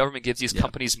fucking government gives these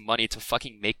companies money to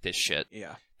fucking make this shit.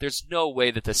 Yeah. There's no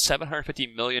way that the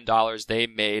 $750 million they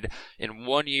made in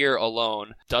 1 year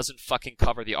alone doesn't fucking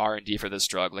cover the R&D for this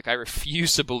drug. I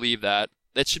refuse to believe that.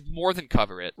 That should more than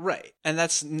cover it. Right. And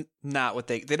that's not what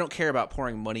they don't care about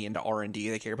pouring money into R&D.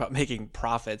 They care about making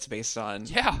profits based on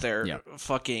their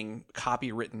fucking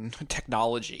copywritten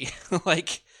technology.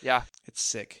 It's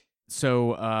sick.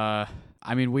 So,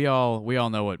 we all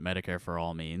know what Medicare for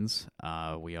All means.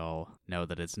 We all know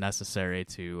that it's necessary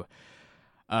to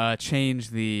change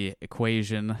the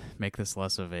equation, make this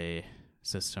less of a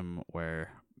system where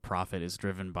profit is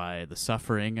driven by the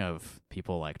suffering of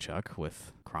people like Chuck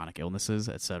with chronic illnesses,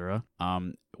 etc.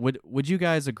 Would you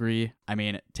guys agree?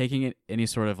 Taking it any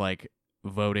sort of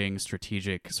voting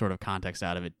strategic sort of context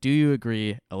out of it, do you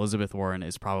agree Elizabeth Warren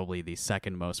is probably the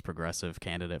second most progressive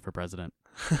candidate for president?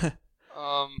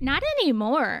 Not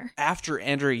anymore. After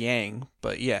Andrew Yang,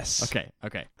 but yes.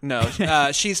 Okay. No,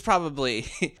 she's probably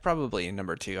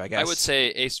number 2, I guess. I would say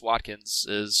Ace Watkins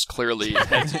is clearly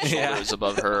heads and shoulders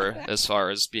above her as far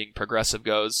as being progressive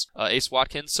goes. Ace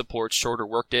Watkins supports shorter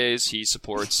workdays. He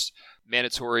supports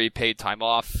mandatory paid time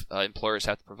off. Employers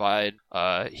have to provide.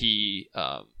 I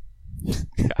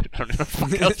don't know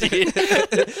what else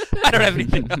I don't have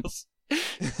anything else.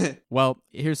 Well,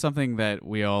 here's something that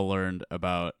we all learned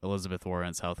about Elizabeth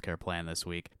Warren's healthcare plan this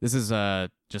week. This is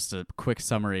just a quick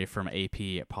summary from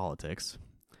AP Politics.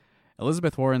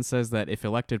 Elizabeth Warren says that if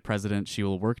elected president, she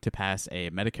will work to pass a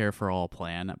Medicare for All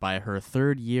plan by her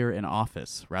 3rd year in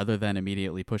office, rather than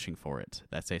immediately pushing for it.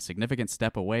 That's a significant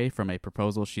step away from a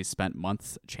proposal she spent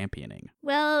months championing.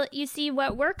 Well, you see,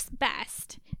 what works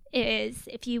best is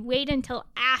if you wait until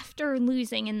after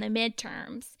losing in the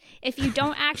midterms, if you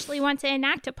don't actually want to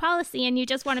enact a policy and you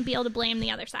just want to be able to blame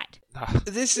the other side.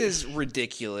 This is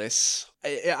ridiculous.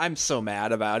 I'm so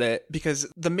mad about it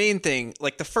because the main thing,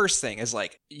 like the first thing is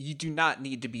like, you do not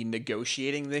need to be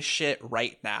negotiating this shit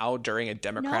right now during a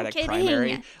Democratic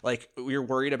primary. Like, we're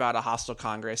worried about a hostile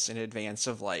Congress in advance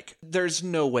of like, there's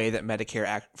no way that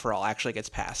Medicare for All actually gets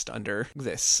passed under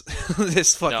this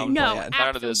fucking plan. Not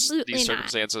under these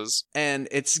circumstances. And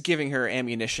it's giving her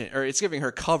ammunition, or it's giving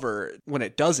her cover when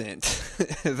it doesn't.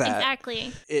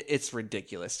 Exactly. It's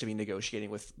ridiculous to be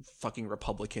negotiating with fucking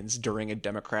Republicans during a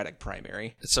Democratic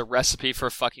primary. It's a recipe for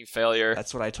fucking failure.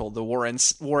 That's what I told the Warren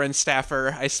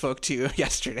staffer I spoke to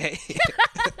yesterday.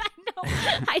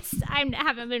 I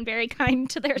haven't been very kind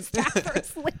to their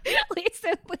staffers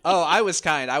recently. Oh, I was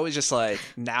kind. I was just like,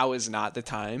 now is not the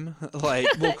time. Like,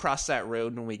 we'll cross that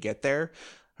road when we get there.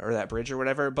 Or that bridge or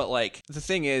whatever. But like, the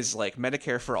thing is, like,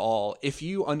 Medicare for All, if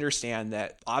you understand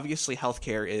that obviously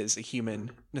healthcare is a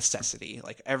human necessity,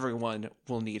 like everyone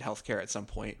will need healthcare at some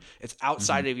point. It's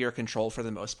outside of your control for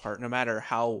the most part. No matter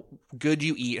how good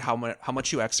you eat, how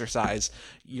much you exercise,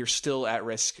 you're still at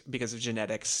risk because of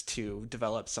genetics to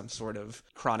develop some sort of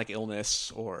chronic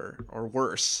illness or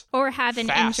worse. Or have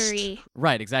an injury.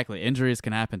 Right, exactly. Injuries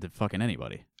can happen to fucking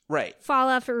anybody. Right. Fall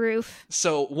off a roof.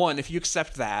 So, one, if you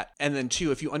accept that, and then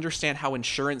two, if you understand how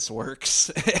insurance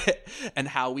works and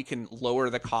how we can lower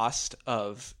the cost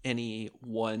of any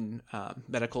one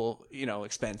medical,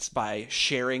 expense by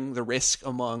sharing the risk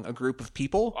among a group of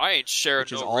people. I ain't sharing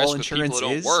which is no all risk insurance with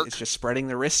people is. That don't work. It's just spreading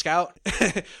the risk out,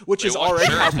 which is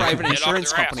already how private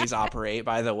insurance companies operate,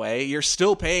 by the way. You're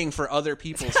still paying for other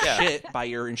people's shit by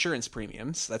your insurance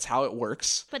premiums. That's how it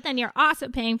works. But then you're also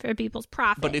paying for people's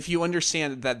profit. But if you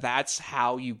understand that that's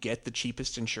how you get the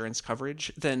cheapest insurance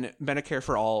coverage, then Medicare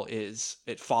for All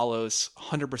it follows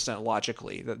 100%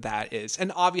 logically that is.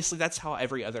 And obviously that's how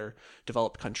every other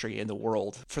developed country in the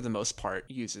world, for the most part,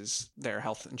 uses their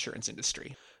health insurance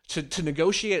industry. To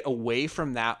negotiate away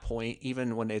from that point,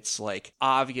 even when it's like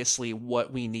obviously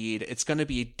what we need, it's going to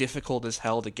be difficult as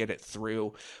hell to get it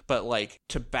through. But like,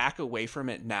 to back away from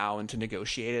it now and to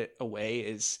negotiate it away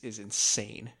is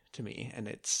insane to me. And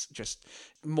it's just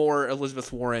more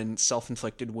Elizabeth Warren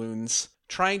self-inflicted wounds,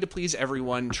 trying to please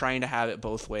everyone, trying to have it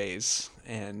both ways,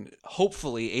 and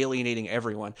hopefully alienating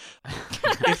everyone.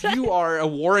 If you are a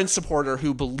Warren supporter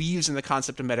who believes in the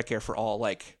concept of Medicare for All,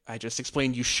 like I just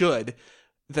explained you should,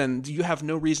 then you have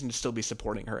no reason to still be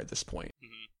supporting her at this point.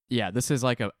 Yeah, this is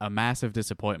like a massive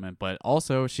disappointment, but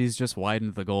also she's just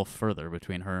widened the gulf further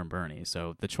between her and Bernie,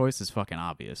 so the choice is fucking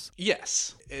obvious.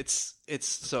 Yes, it's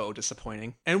so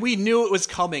disappointing. And we knew it was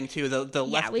coming, too. The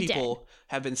left people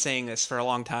have been saying this for a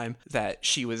long time, that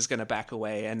she was going to back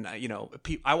away. And,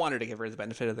 I wanted to give her the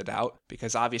benefit of the doubt,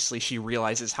 because obviously she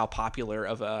realizes how popular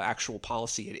of an actual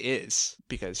policy it is,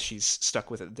 because she's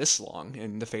stuck with it this long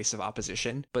in the face of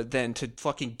opposition. But then to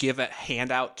fucking give a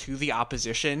handout to the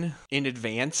opposition in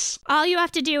advance. All you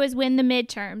have to do is win the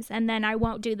midterms, and then I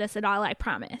won't do this at all, I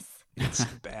promise. It's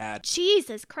bad.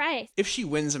 Jesus Christ. If she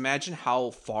wins, imagine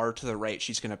how far to the right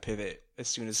she's going to pivot as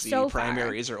soon as the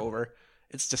primaries are over.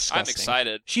 It's disgusting. I'm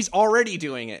excited. She's already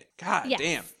doing it. God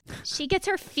damn. She gets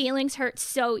her feelings hurt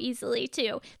so easily,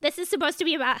 too. This is supposed to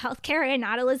be about healthcare and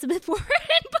not Elizabeth Warren,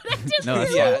 but I'm just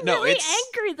really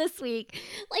angry this week.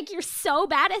 Like, you're so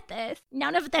bad at this.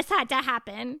 None of this had to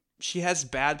happen. She has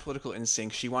bad political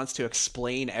instincts. She wants to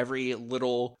explain every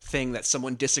little thing that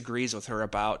someone disagrees with her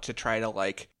about to try to,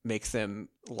 like, make them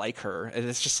like her. And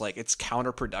it's just, like, it's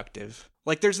counterproductive.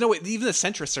 Like, there's no way, even the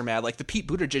centrists are mad. Like, the Pete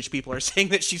Buttigieg people are saying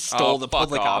that she stole the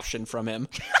public option from him.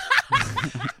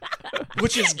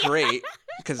 Which is great,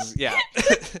 because, They totally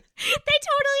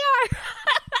are.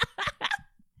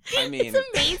 I mean, it's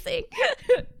amazing.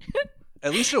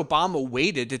 At least Obama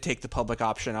waited to take the public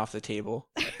option off the table.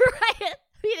 Right.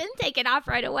 He didn't take it off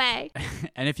right away.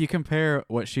 And if you compare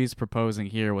what she's proposing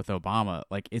here with Obama,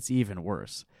 like, it's even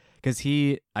worse. Because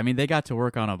they got to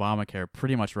work on Obamacare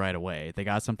pretty much right away. They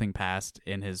got something passed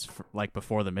in his,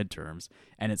 before the midterms,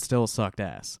 and it still sucked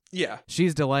ass. Yeah.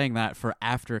 She's delaying that for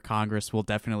after Congress will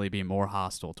definitely be more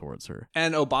hostile towards her.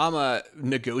 And Obama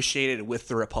negotiated with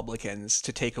the Republicans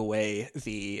to take away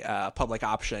the public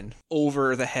option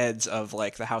over the heads of,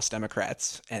 the House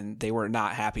Democrats, and they were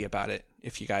not happy about it,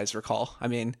 if you guys recall. I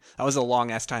mean, that was a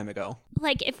long-ass time ago.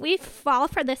 If we fall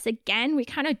for this again, we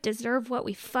kind of deserve what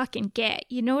we fucking get.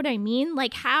 You know what I mean?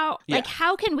 How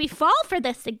can we fall for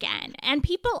this again? And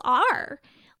people are.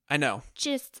 I know.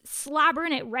 Just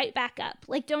slobbering it right back up.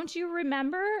 Don't you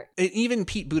remember? Even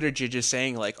Pete Buttigieg is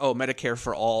saying, Medicare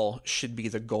for All should be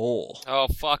the goal. Oh,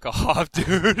 fuck off,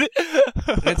 dude.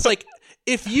 It's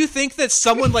if you think that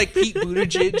someone like Pete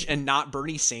Buttigieg and not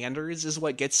Bernie Sanders is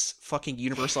what gets fucking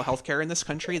universal health care in this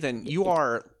country, then you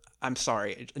are I'm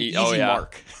sorry, an easy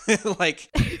mark. Like,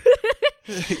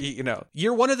 you know,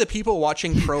 you're one of the people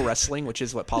watching pro wrestling, which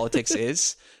is what politics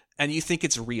is, and you think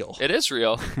it's real. It is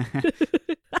real.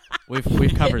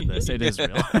 We've covered this. It is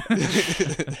real.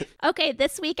 Okay,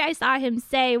 this week I saw him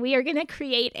say we are going to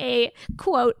create a,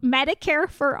 quote, Medicare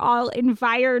for all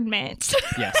environment.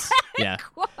 Yes. Yeah.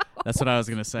 That's what I was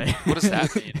going to say. What does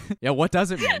that mean? Yeah, what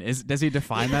does it mean? Does he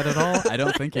define that at all? I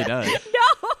don't think he does.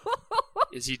 No.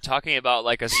 Is he talking about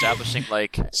like establishing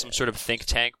like some sort of think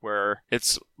tank where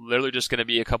it's literally just going to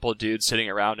be a couple of dudes sitting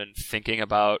around and thinking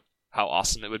about how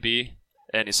awesome it would be?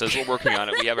 And he says, we're working on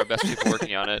it. We have our best people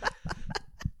working on it.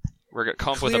 We're going to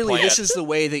come up with a plan. Clearly, this is the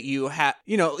way that you have,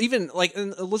 you know, even like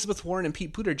Elizabeth Warren and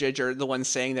Pete Buttigieg are the ones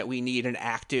saying that we need an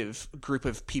active group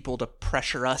of people to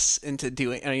pressure us into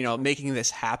doing, you know, making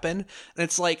this happen. And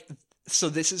it's like, so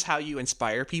this is how you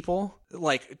inspire people?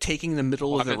 Like taking the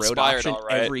middle of the road option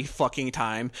every fucking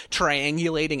time,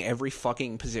 triangulating every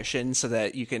fucking position so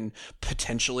that you can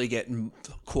potentially get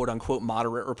quote unquote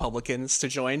moderate Republicans to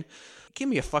join. Give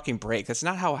me a fucking break. That's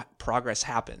not how progress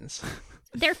happens.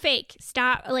 They're fake.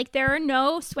 Stop. Like, there are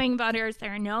no swing voters.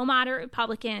 There are no moderate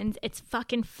Republicans. It's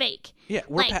fucking fake. Yeah,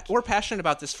 we're passionate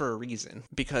about this for a reason,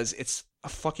 because it's a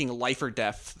fucking life or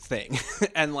death thing.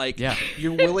 And, like,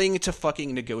 you're willing to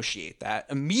fucking negotiate that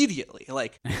immediately.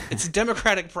 Like, it's a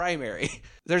Democratic primary.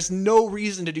 There's no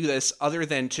reason to do this other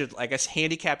than to, I guess,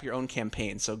 handicap your own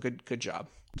campaign. So good job.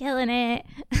 Killing it.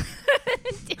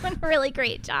 Doing a really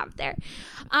great job there.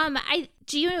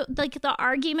 Do you like the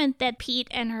argument that Pete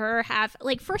and her have?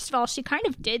 Like, first of all, she kind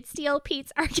of did steal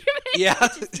Pete's argument. Yeah,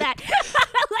 which is that,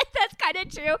 like, that's kind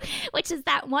of true. Which is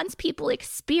that once people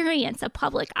experience a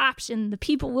public option, the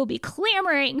people will be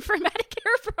clamoring for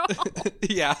Medicare for all.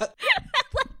 Yeah.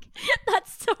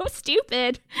 That's so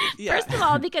stupid. Yeah. First of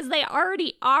all, because they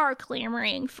already are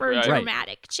clamoring for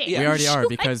dramatic change. We already are,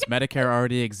 because Medicare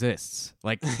already exists.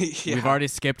 Like, we've already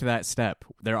skipped that step.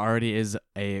 There already is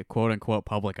a quote-unquote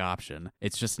public option.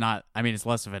 It's just not, I mean, it's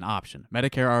less of an option.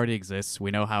 Medicare already exists. We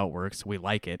know how it works. We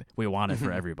like it. We want it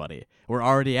for everybody. We're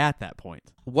already at that point.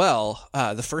 Well,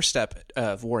 the first step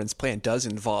of Warren's plan does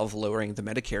involve lowering the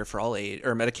Medicare for all age,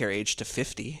 or Medicare age to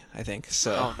 50, I think.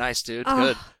 So. Oh, nice, dude.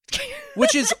 Good.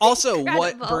 Which is also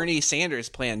what Bernie Sanders'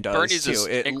 plan does. Bernie's is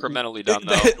incrementally done,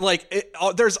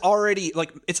 though. There's already,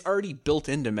 like, it's already built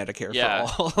into Medicare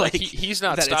for all. Like, he's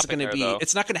not that stopping it's gonna there, be, though.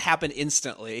 It's not going to happen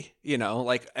instantly, you know?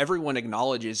 Like, everyone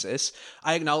acknowledges this.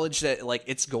 I acknowledge that, like,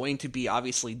 it's going to be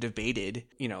obviously debated,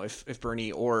 you know, if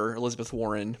Bernie or Elizabeth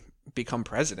Warren become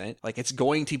president. Like, it's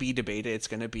going to be debated. It's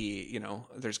going to be, you know,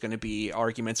 there's going to be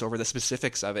arguments over the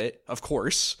specifics of it, of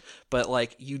course, but,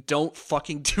 like, you don't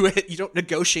fucking do it. You don't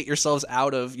negotiate yourselves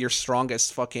out of your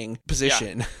strongest fucking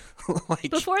position.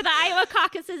 Like, before the Iowa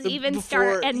caucuses even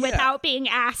start, and without being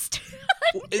asked.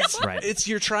 It's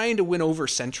you're trying to win over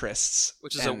centrists,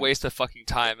 which is a waste of fucking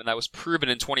time, and that was proven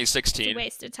in 2016. It's a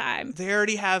waste of time. They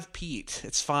already have Pete.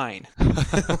 It's fine.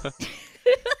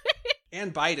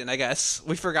 And Biden, I guess.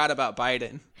 We forgot about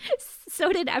Biden.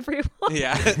 So did everyone.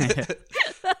 Yeah.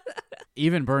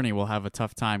 Even Bernie will have a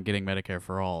tough time getting Medicare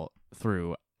for all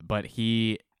through, but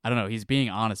I don't know, he's being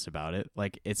honest about it.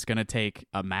 Like, it's going to take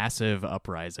a massive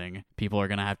uprising. People are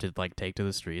going to have to, like, take to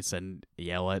the streets and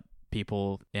yell at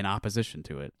people in opposition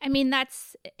to it. I mean,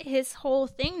 that's his whole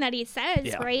thing that he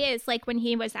says, right? Is like when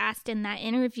he was asked in that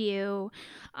interview,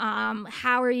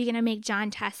 how are you going to make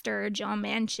Jon Tester or Joe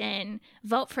Manchin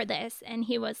vote for this? And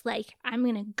he was like, I'm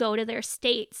going to go to their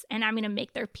states and I'm going to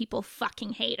make their people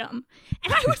fucking hate them.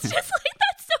 And I was just like,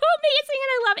 that's so amazing. And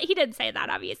I love it. He didn't say that,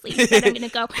 obviously. He said, I'm going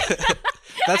to go.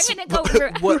 That's I'm gonna go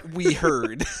what we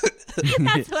heard.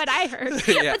 That's what I heard.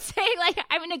 Yeah. But saying, like,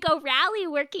 I'm going to go rally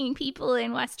working people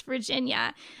in West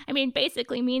Virginia, I mean,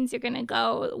 basically means you're going to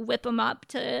go whip them up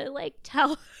to, like,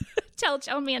 tell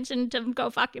Joe Manchin to go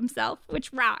fuck himself,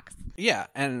 which rocks. Yeah,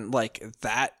 and, like,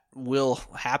 that will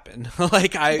happen.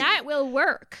 That will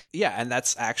work. Yeah, and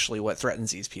that's actually what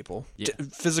threatens these people. Yeah.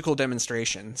 Physical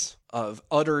demonstrations of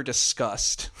utter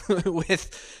disgust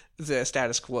with the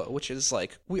status quo, which is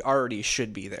like, we already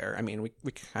should be there. I mean,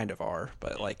 we kind of are,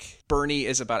 but like, Bernie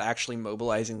is about actually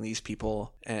mobilizing these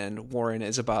people, and Warren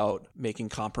is about making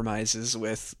compromises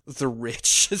with the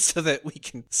rich so that we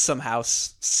can somehow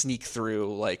sneak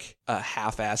through like a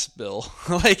half-ass bill.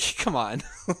 Like, come on.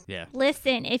 Yeah.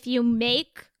 Listen, if you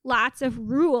make lots of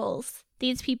rules,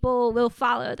 these people will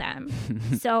follow them.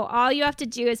 So all you have to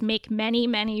do is make many,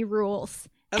 many rules.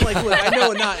 And like, look, I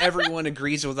know not everyone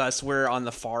agrees with us. We're on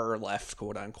the far left,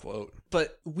 quote unquote.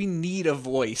 But we need a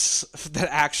voice that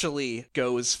actually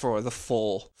goes for the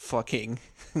full fucking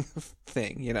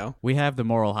thing, you know? We have the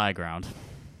moral high ground.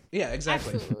 Yeah,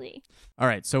 exactly. Absolutely. All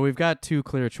right, so we've got two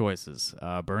clear choices.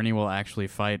 Bernie will actually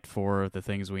fight for the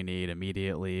things we need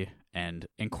immediately and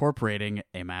incorporating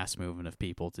a mass movement of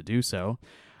people to do so.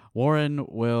 Warren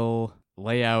will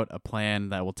lay out a plan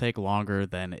that will take longer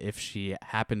than if she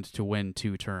happened to win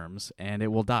 2 terms, and it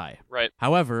will die. Right.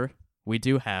 However, we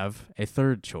do have a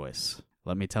third choice.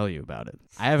 Let me tell you about it.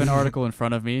 I have an article in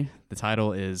front of me. The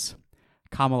title is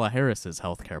Kamala Harris's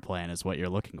Healthcare Plan is what you're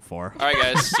looking for. All right,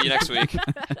 guys. See you next week.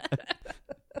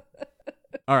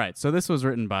 All right, so this was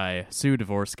written by Sue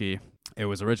Dvorsky. It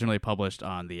was originally published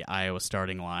on the Iowa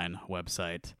Starting Line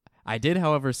website. I did,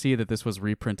 however, see that this was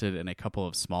reprinted in a couple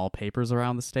of small papers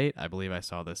around the state. I believe I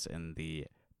saw this in the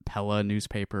Pella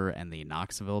newspaper and the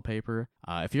Knoxville paper.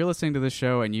 If you're listening to this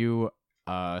show and you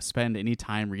spend any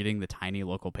time reading the tiny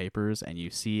local papers and you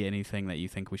see anything that you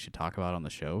think we should talk about on the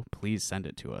show, please send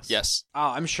it to us. Yes.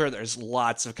 Oh, I'm sure there's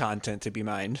lots of content to be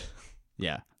mined.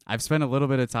 Yeah. I've spent a little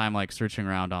bit of time searching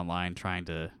around online trying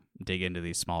to dig into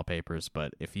these small papers,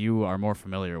 but if you are more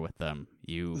familiar with them,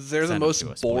 they're the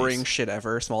most boring shit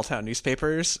ever, small town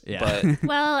newspapers. Yeah. But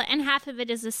well, and half of it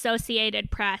is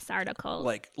Associated Press articles.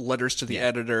 Like letters to the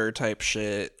editor type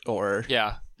shit, or...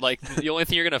 Yeah. Like, the only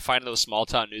thing you're going to find in those small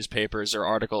town newspapers are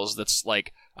articles that's,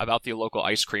 about the local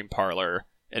ice cream parlor.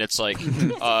 And it's like,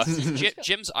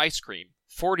 Jim's Ice Cream,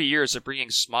 40 years of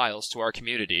bringing smiles to our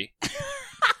community.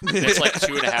 And it's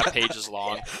 2.5 pages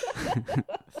long.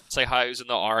 It's like how he was in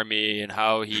the army and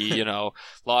how he,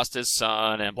 lost his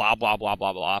son and blah, blah, blah,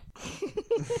 blah, blah.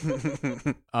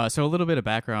 So a little bit of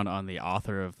background on the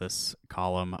author of this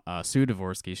column, Sue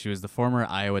Dvorsky. She was the former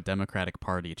Iowa Democratic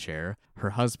Party chair.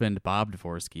 Her husband, Bob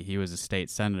Dvorsky, he was a state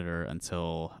senator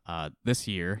until this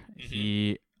year. Mm-hmm.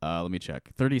 He, let me check,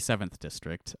 37th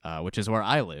District, which is where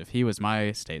I live. He was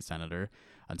my state senator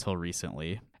until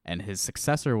recently. And his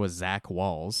successor was Zach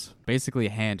Walz, basically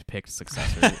a hand-picked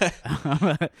successor.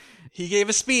 He gave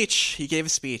a speech.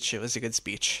 It was a good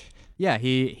speech. Yeah,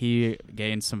 he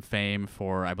gained some fame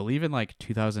for, I believe, in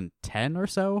 2010 or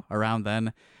so. Around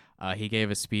then, he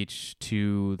gave a speech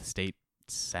to the state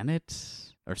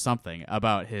senate or something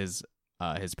about his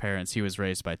parents. He was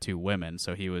raised by 2 women,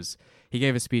 so he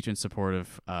gave a speech in support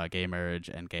of gay marriage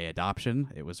and gay adoption.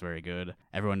 It was very good.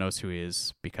 Everyone knows who he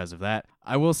is because of that.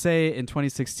 I will say in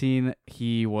 2016,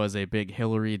 he was a big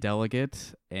Hillary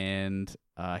delegate, and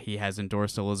he has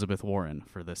endorsed Elizabeth Warren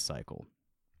for this cycle.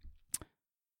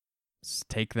 Just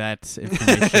take that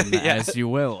information as you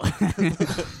will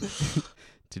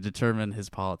to determine his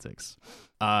politics.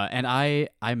 And I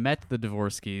met the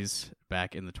Dvorskys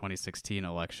back in the 2016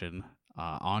 election.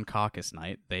 On caucus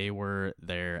night. They were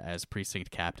there as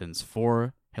precinct captains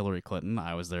for Hillary Clinton.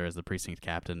 I was there as the precinct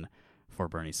captain for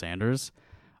Bernie Sanders.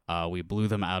 We blew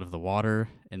them out of the water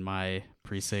in my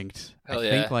precinct. Hell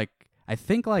yeah. I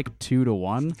think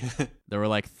 2-1. There were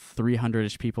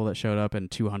 300-ish people that showed up,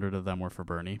 and 200 of them were for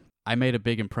Bernie. I made a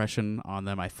big impression on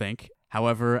them, I think.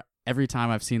 However, every time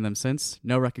I've seen them since,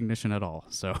 no recognition at all.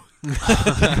 So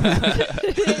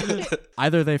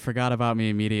either they forgot about me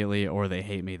immediately or they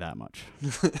hate me that much.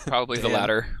 Probably the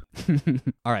latter.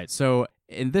 All right. So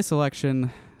in this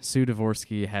election, Sue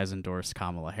Dvorsky has endorsed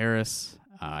Kamala Harris.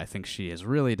 I think she has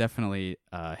really definitely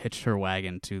hitched her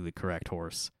wagon to the correct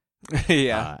horse.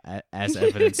 Yeah. As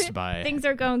evidenced by... Things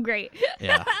are going great.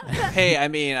 Yeah. Hey,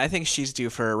 I think she's due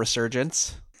for a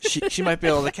resurgence. She might be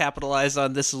able to capitalize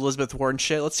on this Elizabeth Warren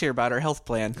shit. Let's hear about her health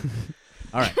plan.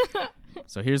 All right.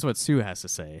 So here's what Sue has to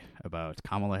say about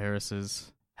Kamala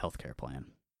Harris's healthcare plan.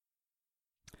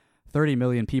 30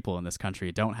 million people in this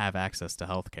country don't have access to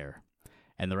healthcare.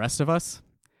 And the rest of us?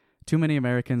 Too many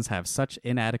Americans have such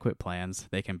inadequate plans,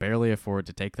 they can barely afford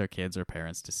to take their kids or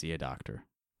parents to see a doctor.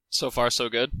 So far, so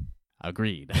good.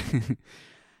 Agreed.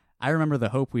 I remember the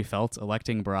hope we felt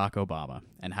electing Barack Obama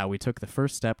and how we took the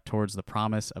first step towards the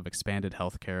promise of expanded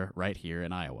health care right here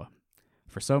in Iowa.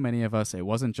 For so many of us, it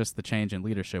wasn't just the change in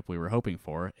leadership we were hoping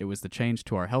for, it was the change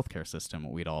to our healthcare system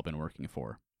we'd all been working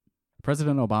for.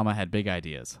 President Obama had big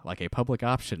ideas, like a public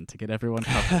option to get everyone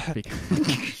covered.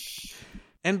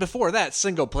 And before that,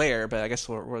 single player, but I guess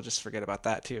we'll just forget about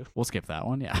that too. We'll skip that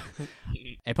one, yeah.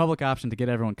 A public option to get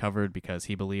everyone covered because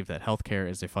he believed that healthcare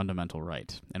is a fundamental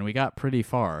right. And we got pretty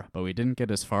far, but we didn't get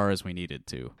as far as we needed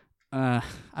to. I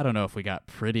don't know if we got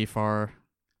pretty far.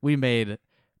 We made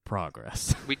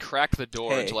progress. We cracked the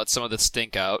door to let some of the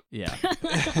stink out. Yeah.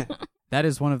 That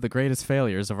is one of the greatest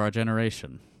failures of our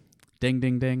generation. Ding,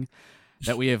 ding, ding.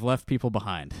 That we have left people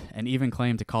behind, and even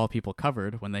claim to call people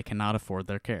covered when they cannot afford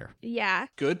their care. Yeah.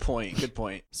 Good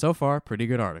point. So far, pretty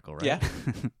good article, right?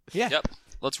 Yeah. Yep.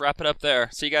 Let's wrap it up there.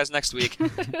 See you guys next week.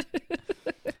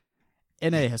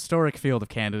 In a historic field of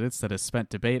candidates that has spent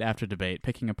debate after debate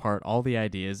picking apart all the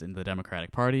ideas in the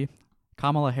Democratic Party,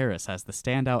 Kamala Harris has the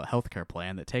standout healthcare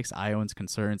plan that takes Iowans'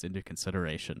 concerns into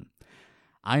consideration.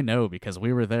 I know because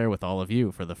we were there with all of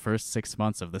you for the first 6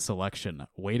 months of this election,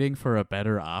 waiting for a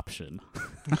better option.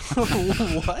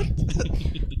 What?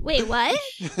 Wait, what?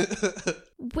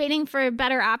 Waiting for a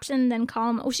better option than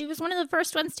Kamala. Oh, she was one of the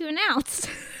first ones to announce.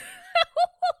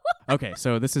 Okay,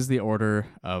 so this is the order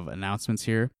of announcements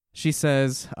here. She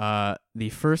says the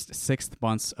first 6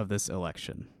 months of this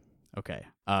election. Okay.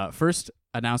 First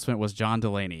announcement was John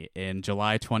Delaney in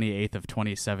July 28th of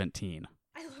 2017.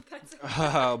 I love that so much.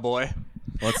 Oh, boy.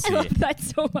 Let's see. I love that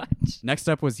so much. Next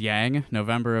up was Yang,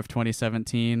 November of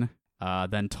 2017.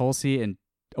 Then Tulsi in...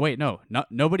 Oh, wait, no.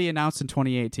 Nobody announced in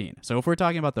 2018. So if we're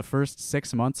talking about the first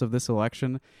 6 months of this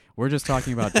election, we're just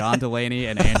talking about John Delaney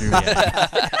and Andrew Yang.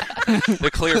 The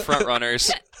clear front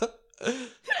runners.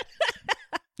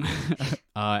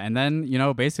 And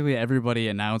then, basically everybody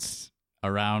announced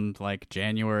around like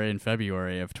January and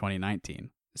February of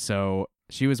 2019. So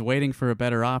she was waiting for a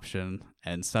better option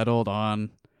and settled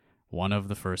on one of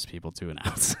the first people to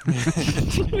announce.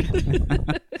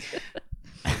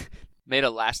 Made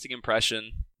a lasting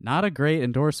impression. Not a great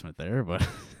endorsement there, but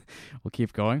we'll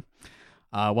keep going.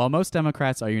 While most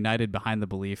Democrats are united behind the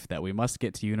belief that we must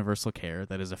get to universal care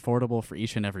that is affordable for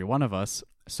each and every one of us,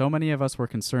 so many of us were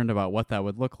concerned about what that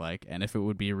would look like and if it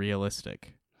would be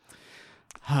realistic.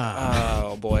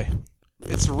 Oh, boy.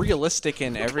 It's realistic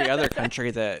in every other country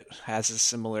that has a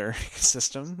similar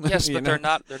system. Yes, but they're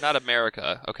not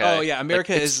America, okay? Oh, yeah,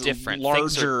 America is different.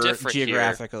 Larger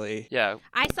geographically. Here. Yeah.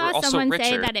 I saw someone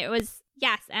say that it was,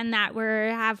 yes, and that we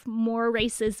have more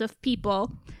races of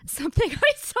people. Something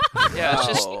I saw. Yeah, it's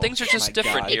just things are just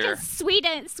different here.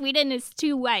 Because Sweden is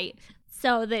too white,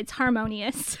 so that it's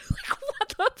harmonious. Like,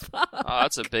 what the fuck? Oh,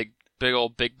 that's a big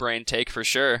old big brain take for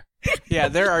sure. Yeah,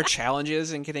 there are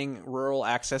challenges in getting rural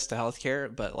access to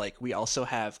healthcare, but like we also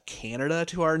have Canada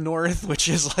to our north, which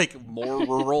is like more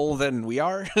rural than we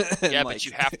are. Yeah, but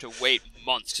you have to wait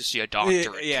months to see a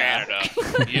doctor in Canada.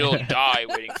 You'll die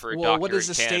waiting for a doctor in Canada. Well, what is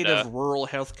the state of rural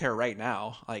healthcare right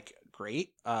now? Like,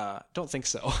 great? Don't think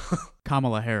so.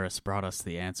 Kamala Harris brought us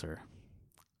the answer.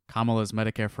 Kamala's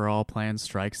Medicare for All plan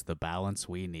strikes the balance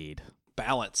we need.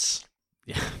 Balance.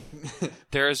 Yeah.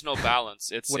 There is no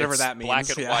balance. It's whatever that means.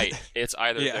 Black and white. It's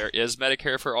either there is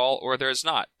Medicare for all or there's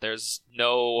not. There's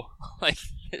no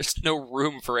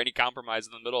room for any compromise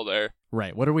in the middle there.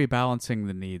 Right. What are we balancing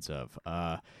the needs of?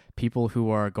 People who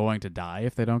are going to die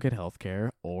if they don't get health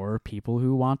care, or people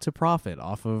who want to profit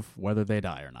off of whether they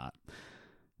die or not.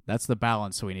 That's the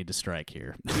balance we need to strike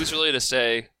here. Who's really to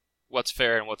say what's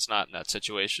fair and what's not in that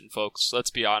situation, folks? Let's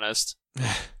be honest.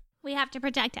 We have to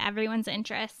protect everyone's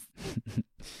interests.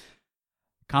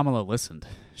 Kamala listened.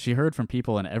 She heard from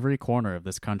people in every corner of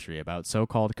this country about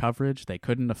so-called coverage they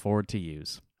couldn't afford to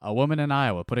use. A woman in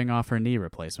Iowa putting off her knee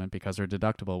replacement because her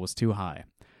deductible was too high.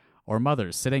 Or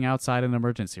mothers sitting outside an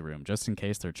emergency room just in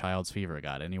case their child's fever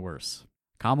got any worse.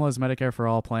 Kamala's Medicare for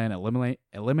All plan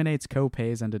eliminates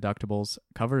co-pays and deductibles,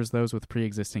 covers those with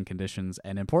pre-existing conditions,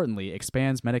 and importantly,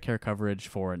 expands Medicare coverage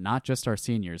for not just our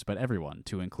seniors, but everyone,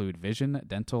 to include vision,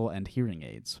 dental, and hearing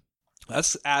aids.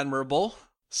 That's admirable.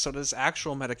 So does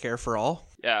actual Medicare for All.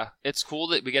 Yeah, it's cool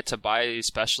that we get to buy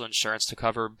special insurance to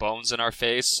cover bones in our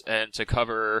face and to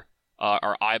cover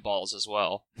our eyeballs as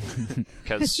well.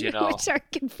 Because, Which are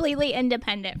completely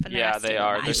independent from the rest of they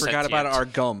are. We forgot about our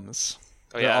gums.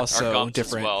 Oh, yeah, also our gums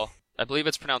different. As well. I believe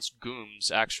it's pronounced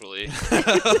gooms, actually.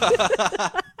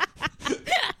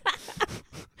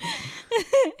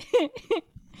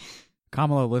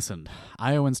 Kamala listened.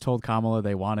 Iowans told Kamala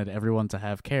they wanted everyone to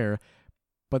have care,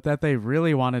 but that they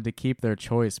really wanted to keep their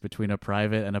choice between a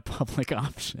private and a public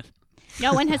option.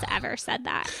 No one has ever said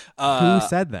that. Who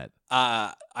said that?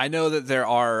 I know that there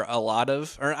are a lot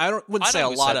of, or wouldn't say a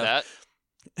lot of.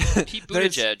 That. Pete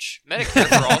Buttigieg, Medicare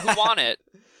for all who want it.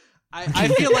 I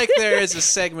feel like there is a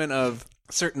segment of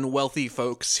certain wealthy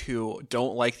folks who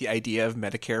don't like the idea of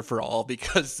Medicare for all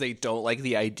because they don't like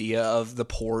the idea of the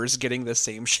poors getting the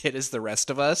same shit as the rest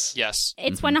of us. Yes.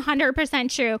 It's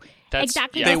 100% true. That's,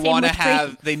 exactly They the same want to with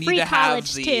have, they need to have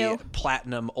the too.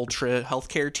 platinum ultra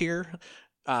healthcare tier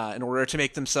in order to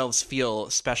make themselves feel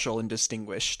special and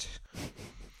distinguished.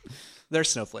 They're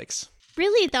snowflakes.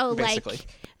 Really, though, basically.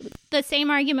 like, the same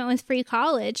argument with free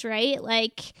college, right?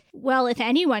 Like, well, if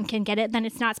anyone can get it, then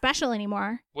it's not special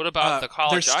anymore. What about the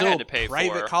college I had to pay for? There's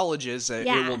still private colleges that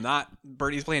it will not,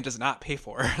 Bernie's plan does not pay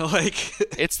for. Like,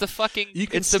 it's the fucking,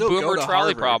 it's the boomer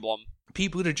trolley problem.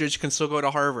 Pete Buttigieg can still go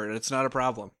to Harvard. It's not a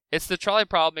problem. It's the trolley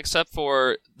problem, except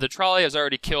for the trolley has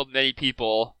already killed many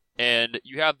people, and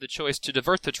you have the choice to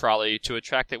divert the trolley to a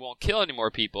track that won't kill any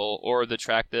more people, or the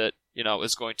track that,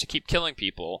 is going to keep killing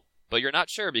people. But you're not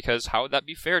sure, because how would that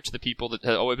be fair to the people that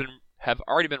have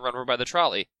already been run over by the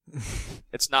trolley?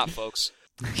 It's not, folks.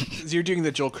 You're doing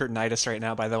the Joel Curtinitis right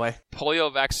now, by the way.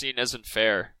 Polio vaccine isn't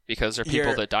fair because there are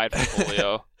people that died from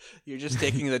polio. You're just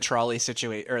taking the trolley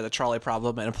the trolley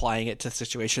problem and applying it to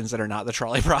situations that are not the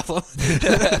trolley problem.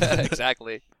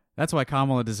 Exactly. That's why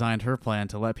Kamala designed her plan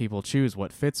to let people choose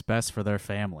what fits best for their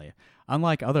family.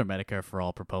 Unlike other Medicare for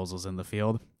All proposals in the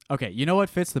field. Okay, you know what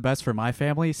fits the best for my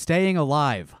family? Staying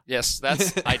alive. Yes,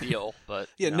 that's ideal, but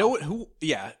no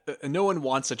one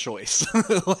wants a choice.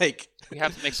 We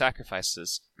have to make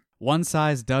sacrifices. One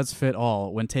size does fit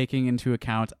all when taking into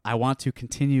account I want to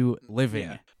continue living.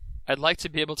 Yeah. I'd like to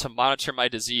be able to monitor my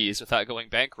disease without going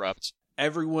bankrupt.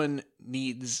 Everyone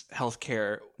needs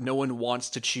healthcare. No one wants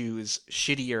to choose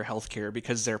shittier healthcare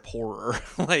because they're poorer.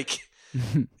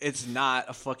 It's not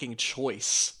a fucking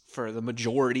choice for the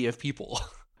majority of people.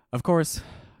 Of course,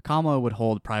 Kamala would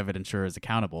hold private insurers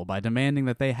accountable by demanding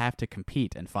that they have to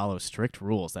compete and follow strict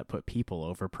rules that put people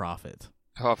over profit.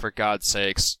 Oh, for God's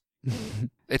sakes.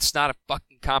 It's not a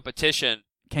fucking competition.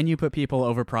 Can you put people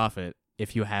over profit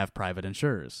if you have private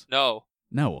insurers? No.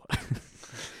 No.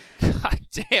 God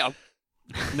damn.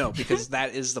 No, because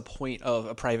that is the point of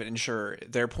a private insurer.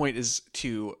 Their point is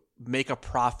to make a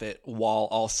profit while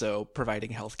also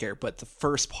providing healthcare, but the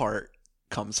first part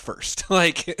comes first.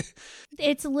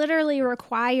 It's literally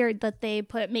required that they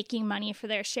put making money for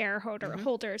their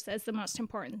shareholders as the most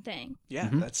important thing. Yeah,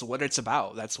 That's what it's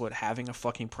about. That's what having a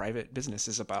fucking private business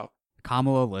is about.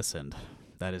 Kamala listened.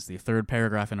 That is the third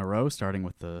paragraph in a row, starting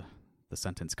with the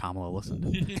sentence Kamala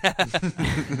listened.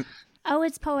 Oh,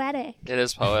 it's poetic. It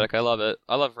is poetic. I love it.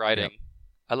 I love writing. Yep.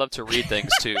 I love to read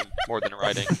things too, more than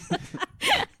writing.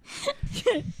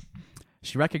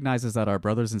 She recognizes that our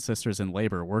brothers and sisters in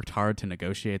labor worked hard to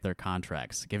negotiate their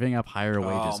contracts, giving up higher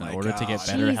wages in order to get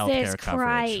better healthcare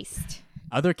coverage.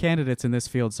 Other candidates in this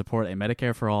field support a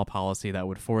Medicare for All policy that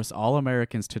would force all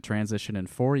Americans to transition in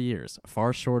 4 years,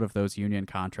 far short of those union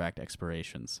contract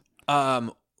expirations.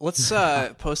 Let's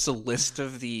post a list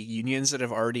of the unions that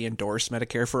have already endorsed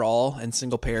Medicare for All and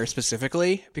single payer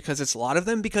specifically, because it's a lot of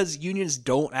them, because unions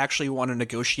don't actually want to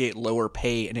negotiate lower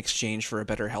pay in exchange for a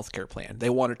better healthcare plan. They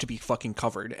want it to be fucking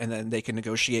covered, and then they can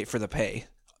negotiate for the pay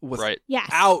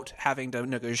without having to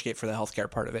negotiate for the healthcare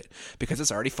part of it, because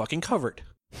it's already fucking covered.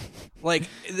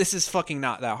 This is fucking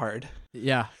not that hard.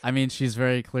 Yeah, I mean, she's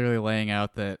very clearly laying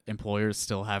out that employers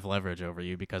still have leverage over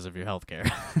you because of your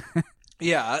healthcare.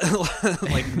 Yeah,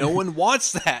 no one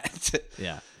wants that.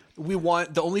 Yeah.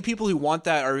 The only people who want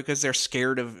that are because they're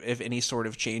scared of any sort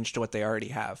of change to what they already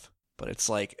have. But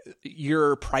it's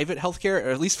your private healthcare,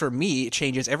 or at least for me, it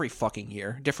changes every fucking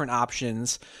year. Different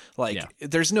options.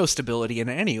 There's no stability in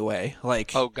it anyway.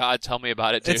 Oh God, tell me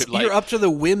about it, dude. You're up to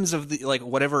the whims of the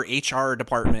whatever HR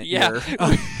department. Yeah,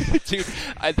 dude.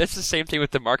 That's the same thing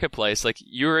with the marketplace.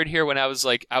 You were in here when I was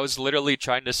literally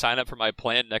trying to sign up for my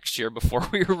plan next year before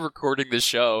we were recording the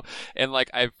show, and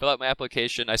I filled out my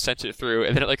application, I sent it through,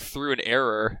 and then it threw an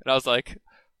error, and I was like,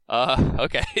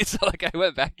 okay. So I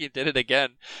went back and did it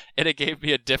again, and it gave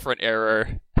me a different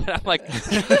error. And I'm like,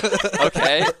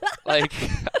 okay,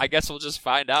 I guess we'll just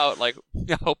find out.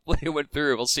 Hopefully it went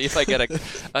through. We'll see if I get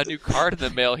a new card in the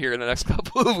mail here in the next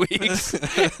couple of weeks.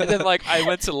 And then I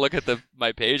went to look at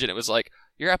my page, and it was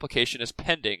your application is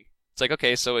pending. It's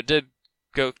okay, so it did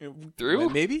go through?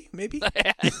 Maybe.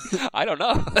 I don't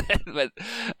know. But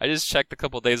I just checked a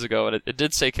couple of days ago, and it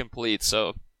did say complete,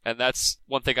 so... And that's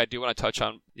one thing I do want to touch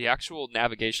on. The actual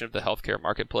navigation of the healthcare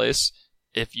marketplace,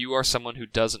 if you are someone who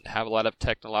doesn't have a lot of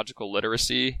technological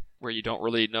literacy, where you don't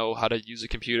really know how to use a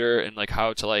computer and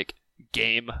how to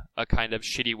game a kind of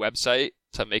shitty website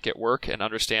to make it work and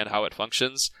understand how it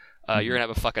functions, you're going to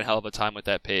have a fucking hell of a time with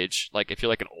that page. If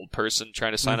you're an old person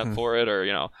trying to sign up for it,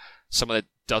 or, someone that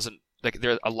doesn't,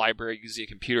 they're a library using a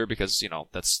computer because,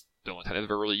 that's the only time they've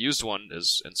ever really used one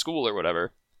is in school or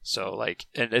whatever. So,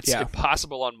 and it's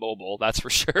impossible on mobile, that's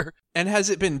for sure. And has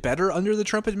it been better under the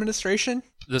Trump administration?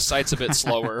 The site's a bit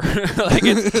slower.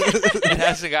 It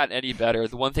hasn't gotten any better.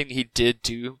 The one thing he did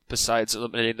do, besides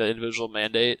eliminating the individual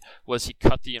mandate, was he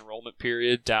cut the enrollment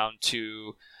period down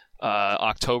to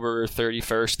October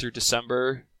 31st through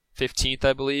December 15th,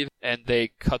 I believe, and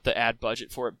they cut the ad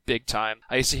budget for it big time.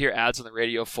 I used to hear ads on the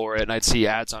radio for it, and I'd see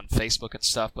ads on Facebook and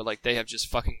stuff, but they have just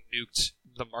fucking nuked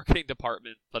the marketing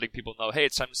department, letting people know, hey,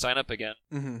 it's time to sign up again.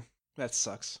 Mm-hmm. That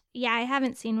sucks. Yeah, I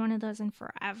haven't seen one of those in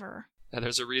forever. And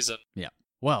there's a reason. Yeah.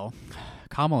 Well,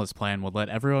 Kamala's plan would let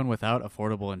everyone without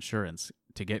affordable insurance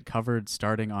to get covered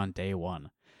starting on day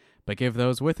one. but give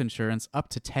those with insurance up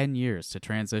to 10 years to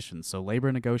transition so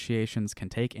labor negotiations can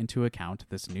take into account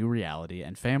this new reality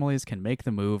and families can make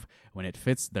the move when it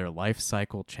fits their life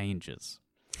cycle changes.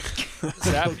 What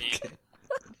does that mean?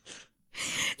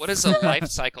 What is a life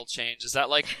cycle change? Is that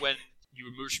like when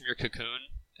you emerge from your cocoon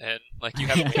and like you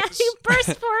have wings? Yeah, you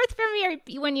burst forth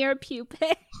from when you're a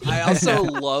pupa. I also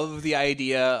love the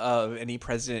idea of any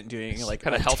president doing like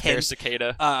kind of healthcare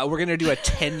cicada. We're gonna do a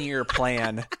 10-year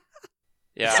plan.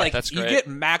 Yeah, it's like, that's great. You get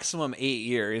maximum 8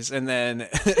 years, and then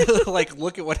like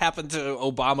look at what happened to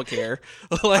Obamacare.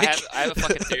 Like, I have a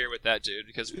fucking theory with that, dude,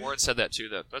 because Warren said that too.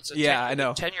 Though that's I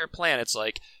know. 10-year plan. It's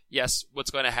like, yes,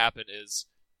 what's going to happen is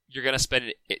you're going to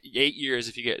spend 8 years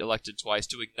if you get elected twice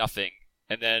doing nothing,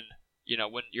 and then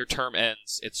when your term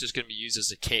ends, it's just going to be used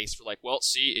as a case for like, well,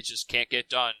 see, it just can't get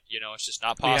done. It's just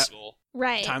not possible. Yeah.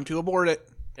 Right. Time to abort it.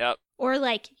 Yep. Or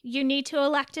like, you need to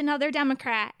elect another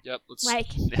Democrat. Yep.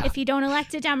 If you don't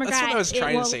elect a Democrat, that's what I was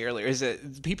trying to say earlier. Is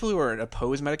that people who are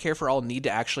opposed Medicare for All need to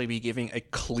actually be giving a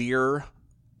clear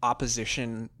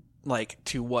opposition, like,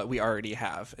 to what we already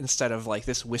have, instead of like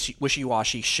this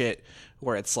wishy-washy shit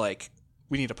where it's like,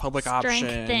 we need a public option.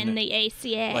 Strengthen the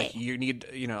ACA. Like, you need,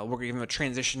 we're giving them a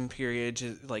transition period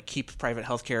to like keep private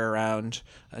healthcare around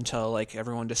until like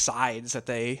everyone decides that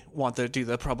they want to do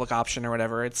the public option or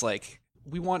whatever. It's like,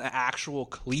 we want actual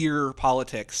clear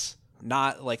politics,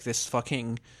 not like this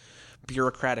fucking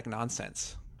bureaucratic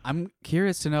nonsense. I'm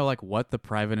curious to know like what the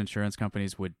private insurance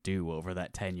companies would do over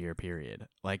that 10-year period.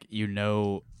 Like, you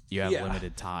have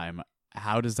limited time.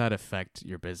 How does that affect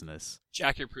your business?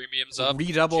 Jack your premiums up.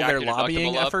 Redouble their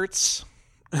lobbying efforts.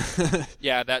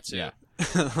 Yeah, that too. Yeah.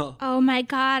 Oh my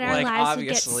god, our lives would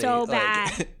get so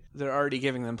bad. They're already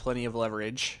giving them plenty of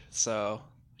leverage, so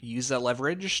use that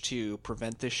leverage to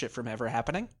prevent this shit from ever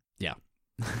happening. Yeah.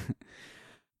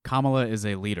 Kamala is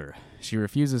a leader. She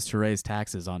refuses to raise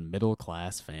taxes on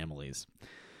middle-class families.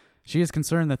 She is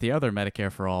concerned that the other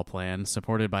Medicare for All plan,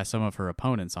 supported by some of her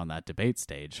opponents on that debate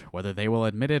stage, whether they will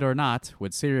admit it or not,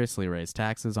 would seriously raise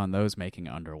taxes on those making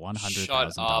under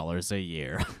 $100,000 a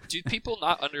year. Do people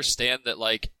not understand that,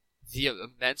 like, the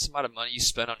immense amount of money you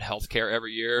spend on healthcare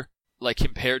every year, like,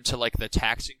 compared to, like, the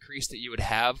tax increase that you would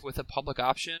have with a public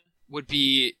option, would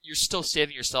be, you're still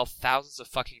saving yourself thousands of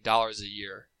fucking dollars a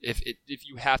year if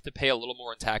you have to pay a little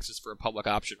more in taxes for a public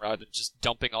option rather than just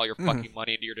dumping all your fucking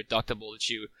money into your deductible that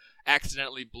you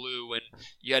accidentally blew when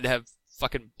you had to have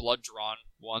fucking blood drawn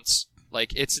once.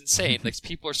 Like, it's insane. Like,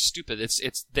 people are stupid.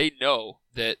 It's they know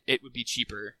that it would be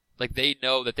cheaper. Like, they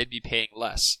know that they'd be paying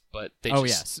less, but they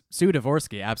Sue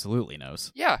Dvorsky absolutely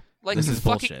knows. Yeah, like, this you is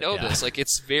fucking bullshit, know this. Like,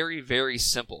 it's very, very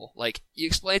simple. Like, you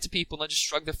explain it to people and they just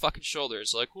shrug their fucking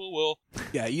shoulders. Like, well.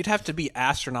 Yeah, you'd have to be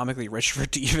astronomically rich for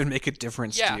it to even make a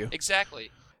difference to you. Yeah,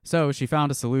 exactly. So she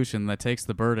found a solution that takes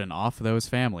the burden off those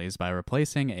families by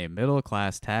replacing a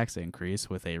middle-class tax increase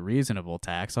with a reasonable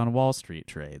tax on Wall Street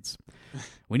trades.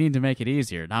 We need to make it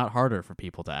easier, not harder, for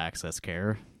people to access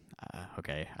care.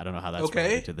 Okay, I don't know how that's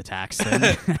related to the tax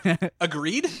thing.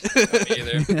 Agreed? Me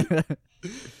either.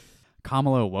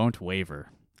 Kamala won't waver.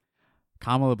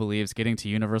 Kamala believes getting to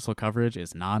universal coverage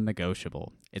is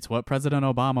non-negotiable. It's what President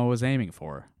Obama was aiming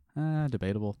for.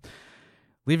 Debatable.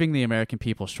 Leaving the American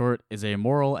people short is a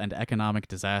moral and economic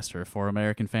disaster for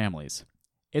American families.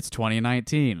 It's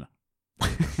 2019.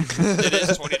 It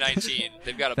is 2019.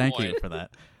 They've got a point. Thank you for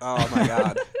that. Oh my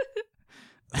god.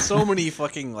 So many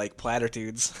fucking, like,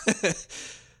 platitudes.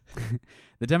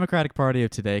 The Democratic Party of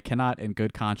today cannot, in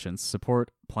good conscience,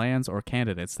 support plans or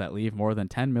candidates that leave more than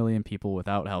 10 million people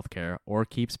without health care or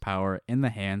keeps power in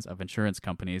the hands of insurance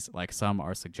companies like some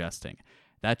are suggesting.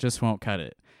 That just won't cut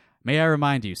it. May I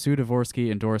remind you, Sue Dvorsky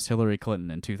endorsed Hillary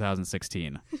Clinton in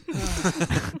 2016.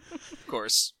 Of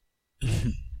course.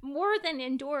 More than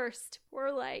endorsed.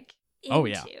 We're like,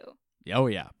 into. Oh,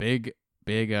 yeah. Big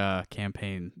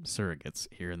campaign surrogates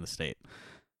here in the state.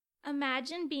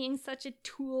 Imagine being such a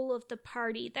tool of the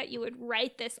party that you would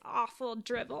write this awful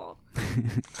drivel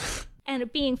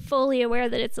and being fully aware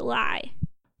that it's a lie.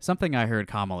 Something I heard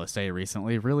Kamala say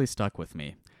recently really stuck with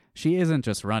me. She isn't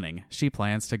just running, she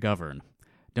plans to govern.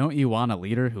 Don't you want a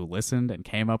leader who listened and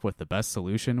came up with the best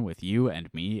solution with you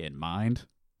and me in mind?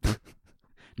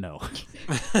 No.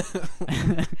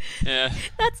 Yeah.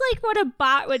 That's like what a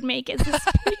bot would make as a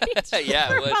speech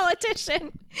for a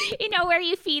politician. You know, where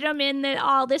you feed them in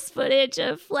all this footage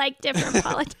of, like, different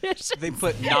politicians. They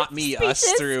put not me, us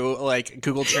through, like,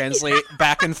 Google Translate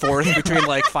back and forth between,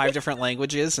 like, 5 different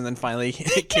languages, and then finally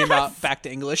it came out back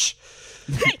to English.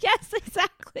 Yes,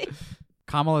 exactly.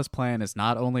 Kamala's plan is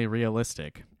not only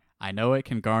realistic, I know it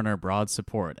can garner broad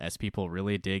support as people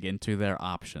really dig into their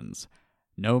options.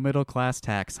 No middle-class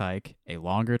tax hike, a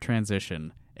longer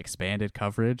transition, expanded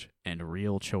coverage, and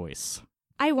real choice.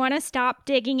 I want to stop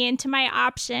digging into my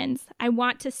options. I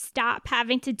want to stop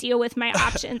having to deal with my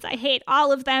options. I hate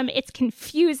all of them. It's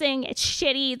confusing. It's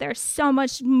shitty. There's so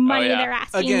much money they're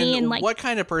asking me. And what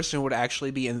kind of person would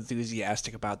actually be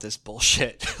enthusiastic about this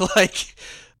bullshit? Like,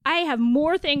 I have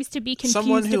more things to be confused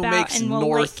about. Someone who makes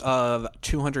north of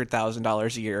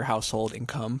 $200,000 a year household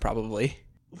income, probably.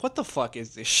 What the fuck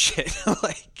is this shit?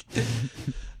 Like,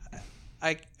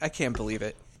 I can't believe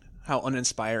it. How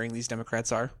uninspiring these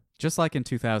Democrats are. Just like in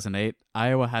 2008,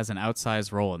 Iowa has an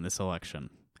outsized role in this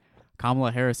election.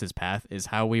 Kamala Harris's path is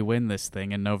how we win this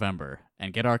thing in November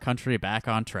and get our country back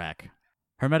on track.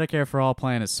 Her Medicare for All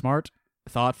plan is smart,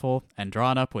 thoughtful, and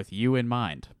drawn up with you in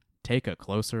mind. Take a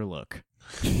closer look.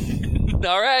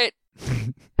 All right.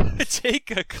 Take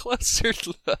a closer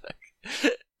look.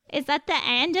 Is that the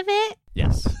end of it?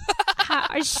 Yes.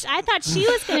 I thought she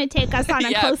was going to take us on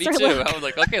a closer look. Yeah, me too. Look. I was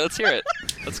like, okay, let's hear it.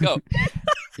 Let's go.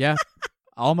 Yeah.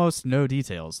 Almost no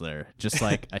details there. Just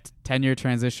like a 10-year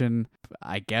transition,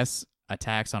 I guess a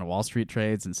tax on Wall Street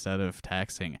trades instead of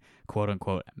taxing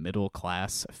quote-unquote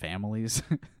middle-class families.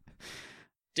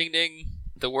 Ding, ding.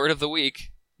 The word of the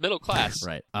week. Middle class.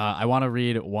 Right. I want to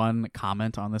read one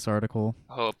comment on this article.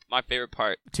 Oh, my favorite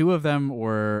part. Two of them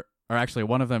were, or actually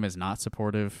one of them is not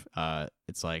supportive.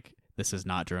 It's like, this is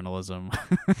not journalism.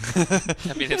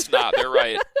 I mean, it's not. They're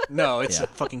right. No, it's a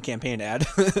fucking campaign ad.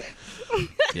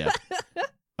 Yeah.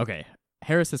 Okay.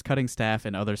 Harris is cutting staff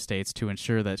in other states to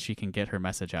ensure that she can get her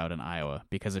message out in Iowa,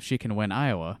 because if she can win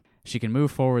Iowa, she can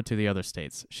move forward to the other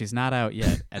states. She's not out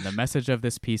yet, and the message of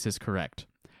this piece is correct.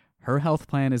 Her health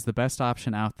plan is the best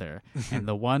option out there, and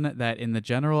the one that in the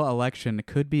general election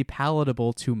could be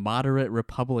palatable to moderate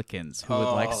Republicans who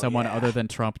would like someone other than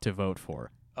Trump to vote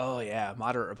for. Oh, yeah,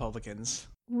 moderate Republicans.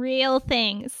 Real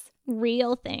things.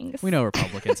 Real things. We know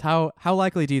Republicans. How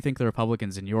likely do you think the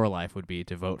Republicans in your life would be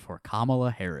to vote for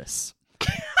Kamala Harris?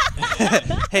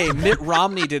 Hey, Mitt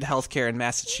Romney did healthcare in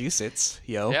Massachusetts,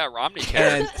 yo. Yeah, Romney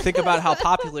cared. And think about how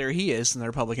popular he is in the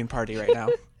Republican Party right now.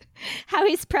 How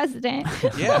he's president.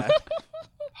 Yeah.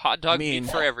 Hot dog meat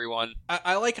for everyone.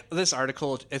 I like this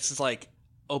article. It's like,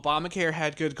 Obamacare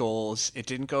had good goals. It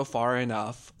didn't go far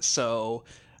enough. So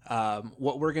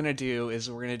what we're going to do is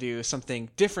we're going to do something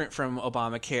different from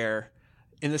Obamacare.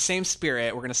 In the same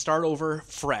spirit, we're going to start over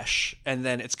fresh, and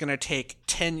then it's going to take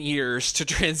 10 years to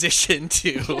transition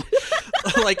to,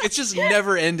 like, it's just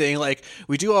never ending. Like,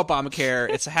 we do Obamacare,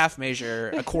 it's a half measure,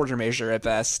 a quarter measure at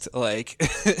best. Like,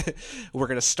 we're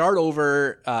going to start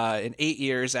over in 8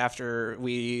 years after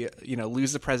we,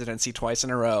 lose the presidency twice in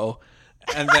a row.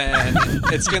 And then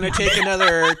it's going to take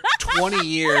another 20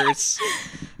 years.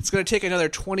 It's going to take another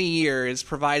 20 years,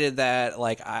 provided that,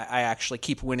 like, I actually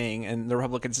keep winning and the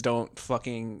Republicans don't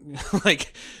fucking,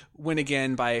 like, win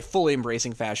again by fully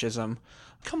embracing fascism.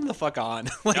 Come the fuck on.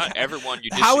 Like, not everyone you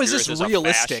disagree how is this with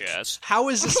realistic? Fascist. How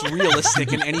is this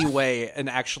realistic in any way in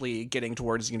actually getting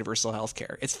towards universal health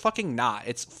care? It's fucking not.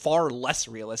 It's far less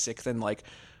realistic than, like,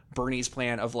 Bernie's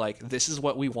plan of, like, this is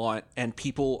what we want and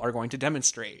people are going to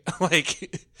demonstrate.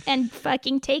 Like, and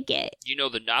fucking take it. You know,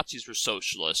 the Nazis were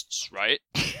socialists, right?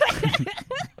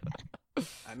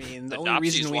 I mean, the only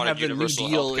reason we have the New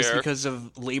Deal is because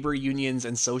of labor unions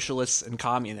and socialists and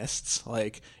communists.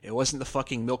 Like, it wasn't the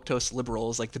fucking milquetoast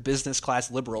liberals, like the business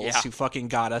class liberals who fucking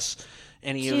got us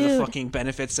any of the fucking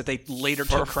benefits that they later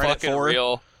took credit for.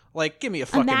 Real. Like, give me a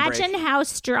fucking Imagine break. how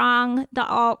strong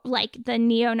the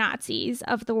neo-Nazis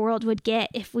of the world would get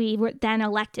if we were then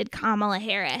elected Kamala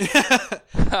Harris.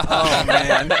 Oh,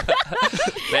 man.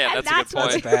 Man, that's a good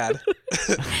point. That's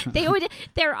bad.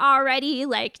 They're already,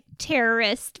 like,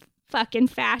 terrorist fucking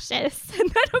fascists. And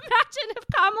then imagine if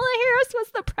Kamala Harris was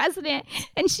the president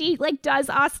and she, like, does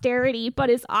austerity but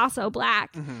is also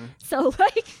black. Mm-hmm. So,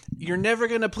 like, you're never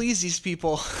gonna please these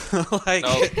people. Like,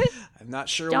 nope. I'm not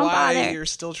sure Don't why bother. you're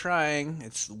still trying.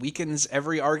 It weakens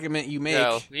every argument you make.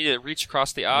 Yeah, we need to reach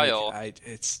across the aisle.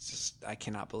 It's just, I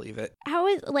cannot believe it. how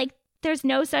is, like, there's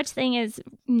no such thing as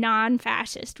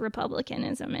non-fascist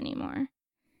republicanism anymore.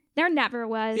 There never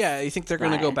was. Yeah, you think they're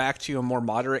going to go back to a more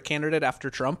moderate candidate after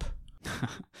Trump?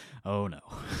 Oh, no.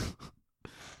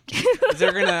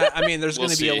 They're going to, I mean, there's going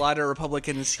to be a lot of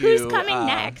Republicans who's coming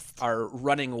next? Are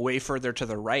running way further to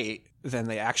the right than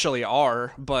they actually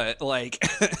are, but, like...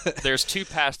 There's two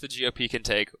paths the GOP can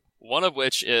take, one of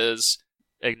which is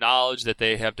acknowledge that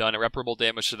they have done irreparable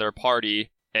damage to their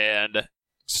party and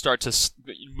start to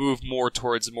move more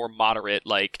towards more moderate,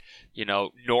 like,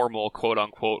 normal,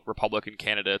 quote-unquote, Republican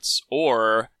candidates,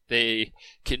 or they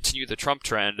continue the Trump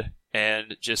trend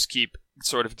and just keep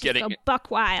sort of getting go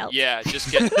buck wild. Yeah,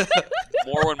 just get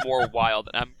more and more wild.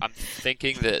 And I'm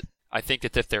thinking that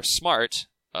if they're smart,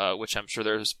 which I'm sure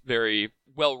there's very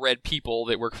well-read people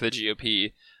that work for the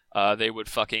GOP, they would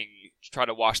fucking try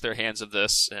to wash their hands of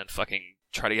this and fucking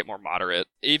try to get more moderate.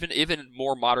 Even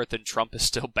more moderate than Trump is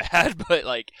still bad, but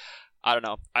like, I don't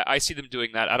know. I see them doing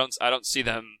that. I don't see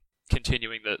them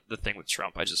continuing the thing with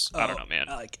Trump. I don't know, man.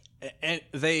 And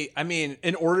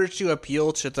in order to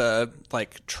appeal to the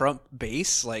like Trump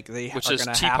base, like which is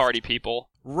Tea Party people,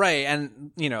 right?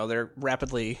 And they're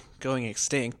rapidly going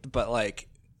extinct, but like,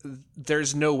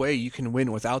 there's no way you can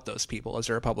win without those people as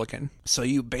a Republican. So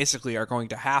you basically are going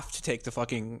to have to take the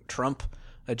fucking Trump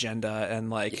agenda and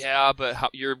like... Yeah, but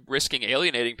you're risking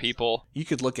alienating people. You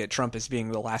could look at Trump as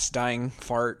being the last dying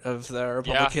fart of the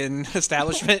Republican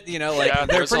establishment, like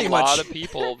there's pretty a lot of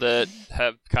people that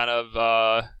have kind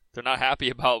of... they're not happy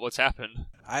about what's happened.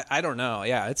 I don't know.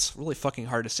 Yeah, it's really fucking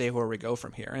hard to say where we go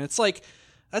from here. And it's like...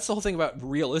 That's the whole thing about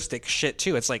realistic shit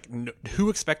too. It's like, who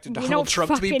expected Donald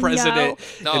Trump to be president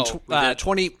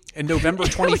in November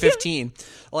 2015?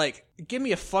 Like, give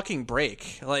me a fucking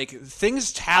break. Like,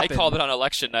 things happen. I called it on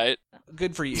election night.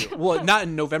 Good for you. Well, not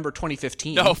in November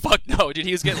 2015. No, fuck no, dude.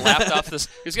 He was getting laughed off this.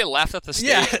 He was getting laughed off the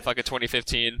stage in fucking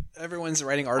 2015. Everyone's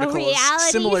writing articles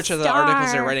similar to the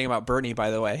articles they're writing about Bernie, by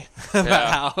the way, about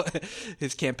how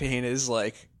his campaign is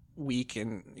like weak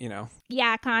and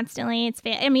yeah, constantly it's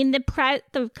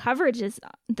the coverage is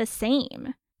the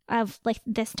same of like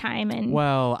this time and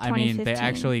they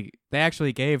actually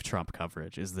gave Trump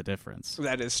coverage is the difference.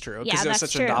 That is true, because there's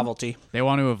such a novelty. They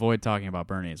want to avoid talking about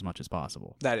Bernie as much as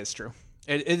possible. That is true.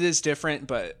 It is different,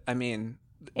 but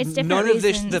it's different none reasons. of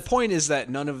this. The point is that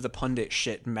none of the pundit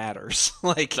shit matters.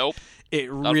 Like, nope,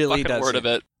 it really doesn't. Word of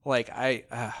it. Like,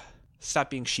 stop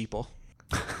being sheeple.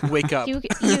 Wake up. You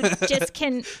just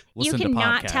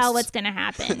cannot tell what's going to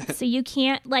happen. So you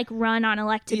can't like run on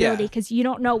electability because you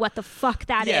don't know what the fuck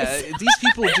that is. Yeah, these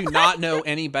people do not know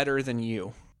any better than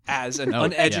you as an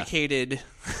uneducated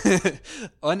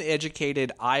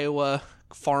Iowa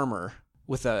farmer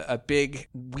with a big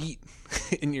wheat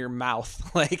in your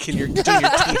mouth, like in your teeth.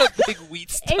 A big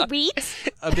wheat stuff. A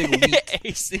wheat? A big wheat.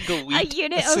 A single wheat. A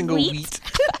unit of wheat.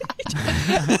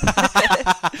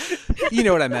 You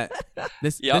know what I meant.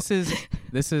 This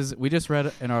is we just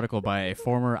read an article by a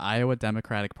former Iowa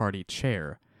Democratic Party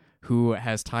chair who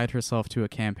has tied herself to a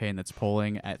campaign that's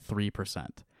polling at 3%.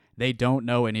 They don't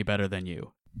know any better than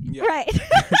you. Yep. Right.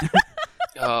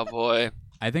 Oh boy.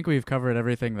 I think we've covered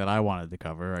everything that I wanted to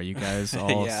cover. Are you guys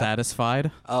all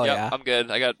satisfied? Oh yep, yeah, I'm good.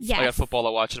 I got football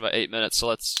to watch in about 8 minutes, so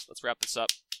let's wrap this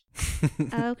up.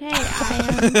 Okay,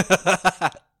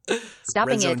 I am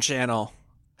stopping Red Zone channel.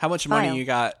 How much money you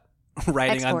got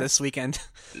riding on this weekend?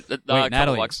 Wait,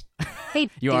 Natalie. Hey,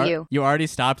 you already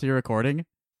stopped your recording?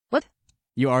 What?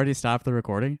 You already stopped the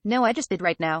recording? No, I just did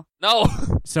right now. No.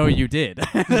 So you did.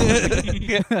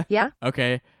 Yeah.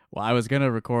 Okay. Well, I was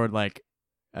gonna record like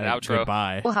an outro.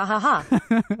 Goodbye. Well, ha.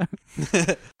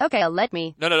 Okay, let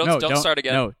me. No, don't start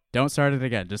again. No, don't start it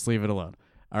again. Just leave it alone.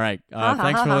 All right.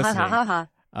 Thanks for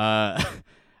listening.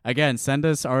 Again, send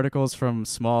us articles from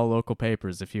small local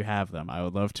papers if you have them. I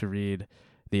would love to read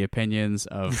the opinions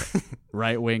of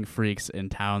right-wing freaks in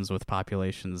towns with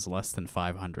populations less than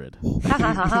 500.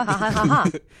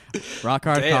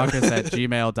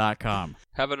 rockhardcaucus@gmail.com.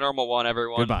 Have a normal one,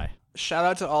 everyone. Goodbye. Shout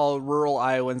out to all rural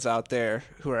Iowans out there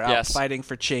who are out fighting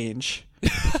for change.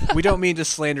 We don't mean to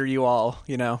slander you all,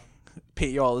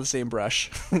 paint you all the same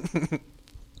brush.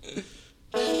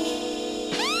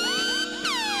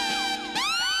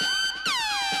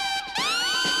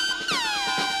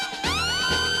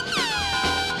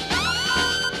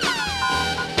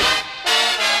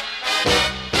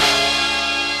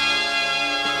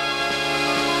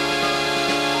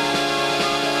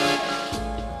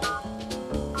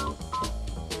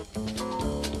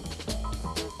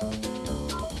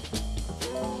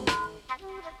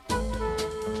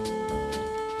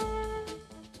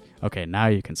 Okay, now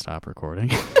you can stop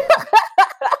recording.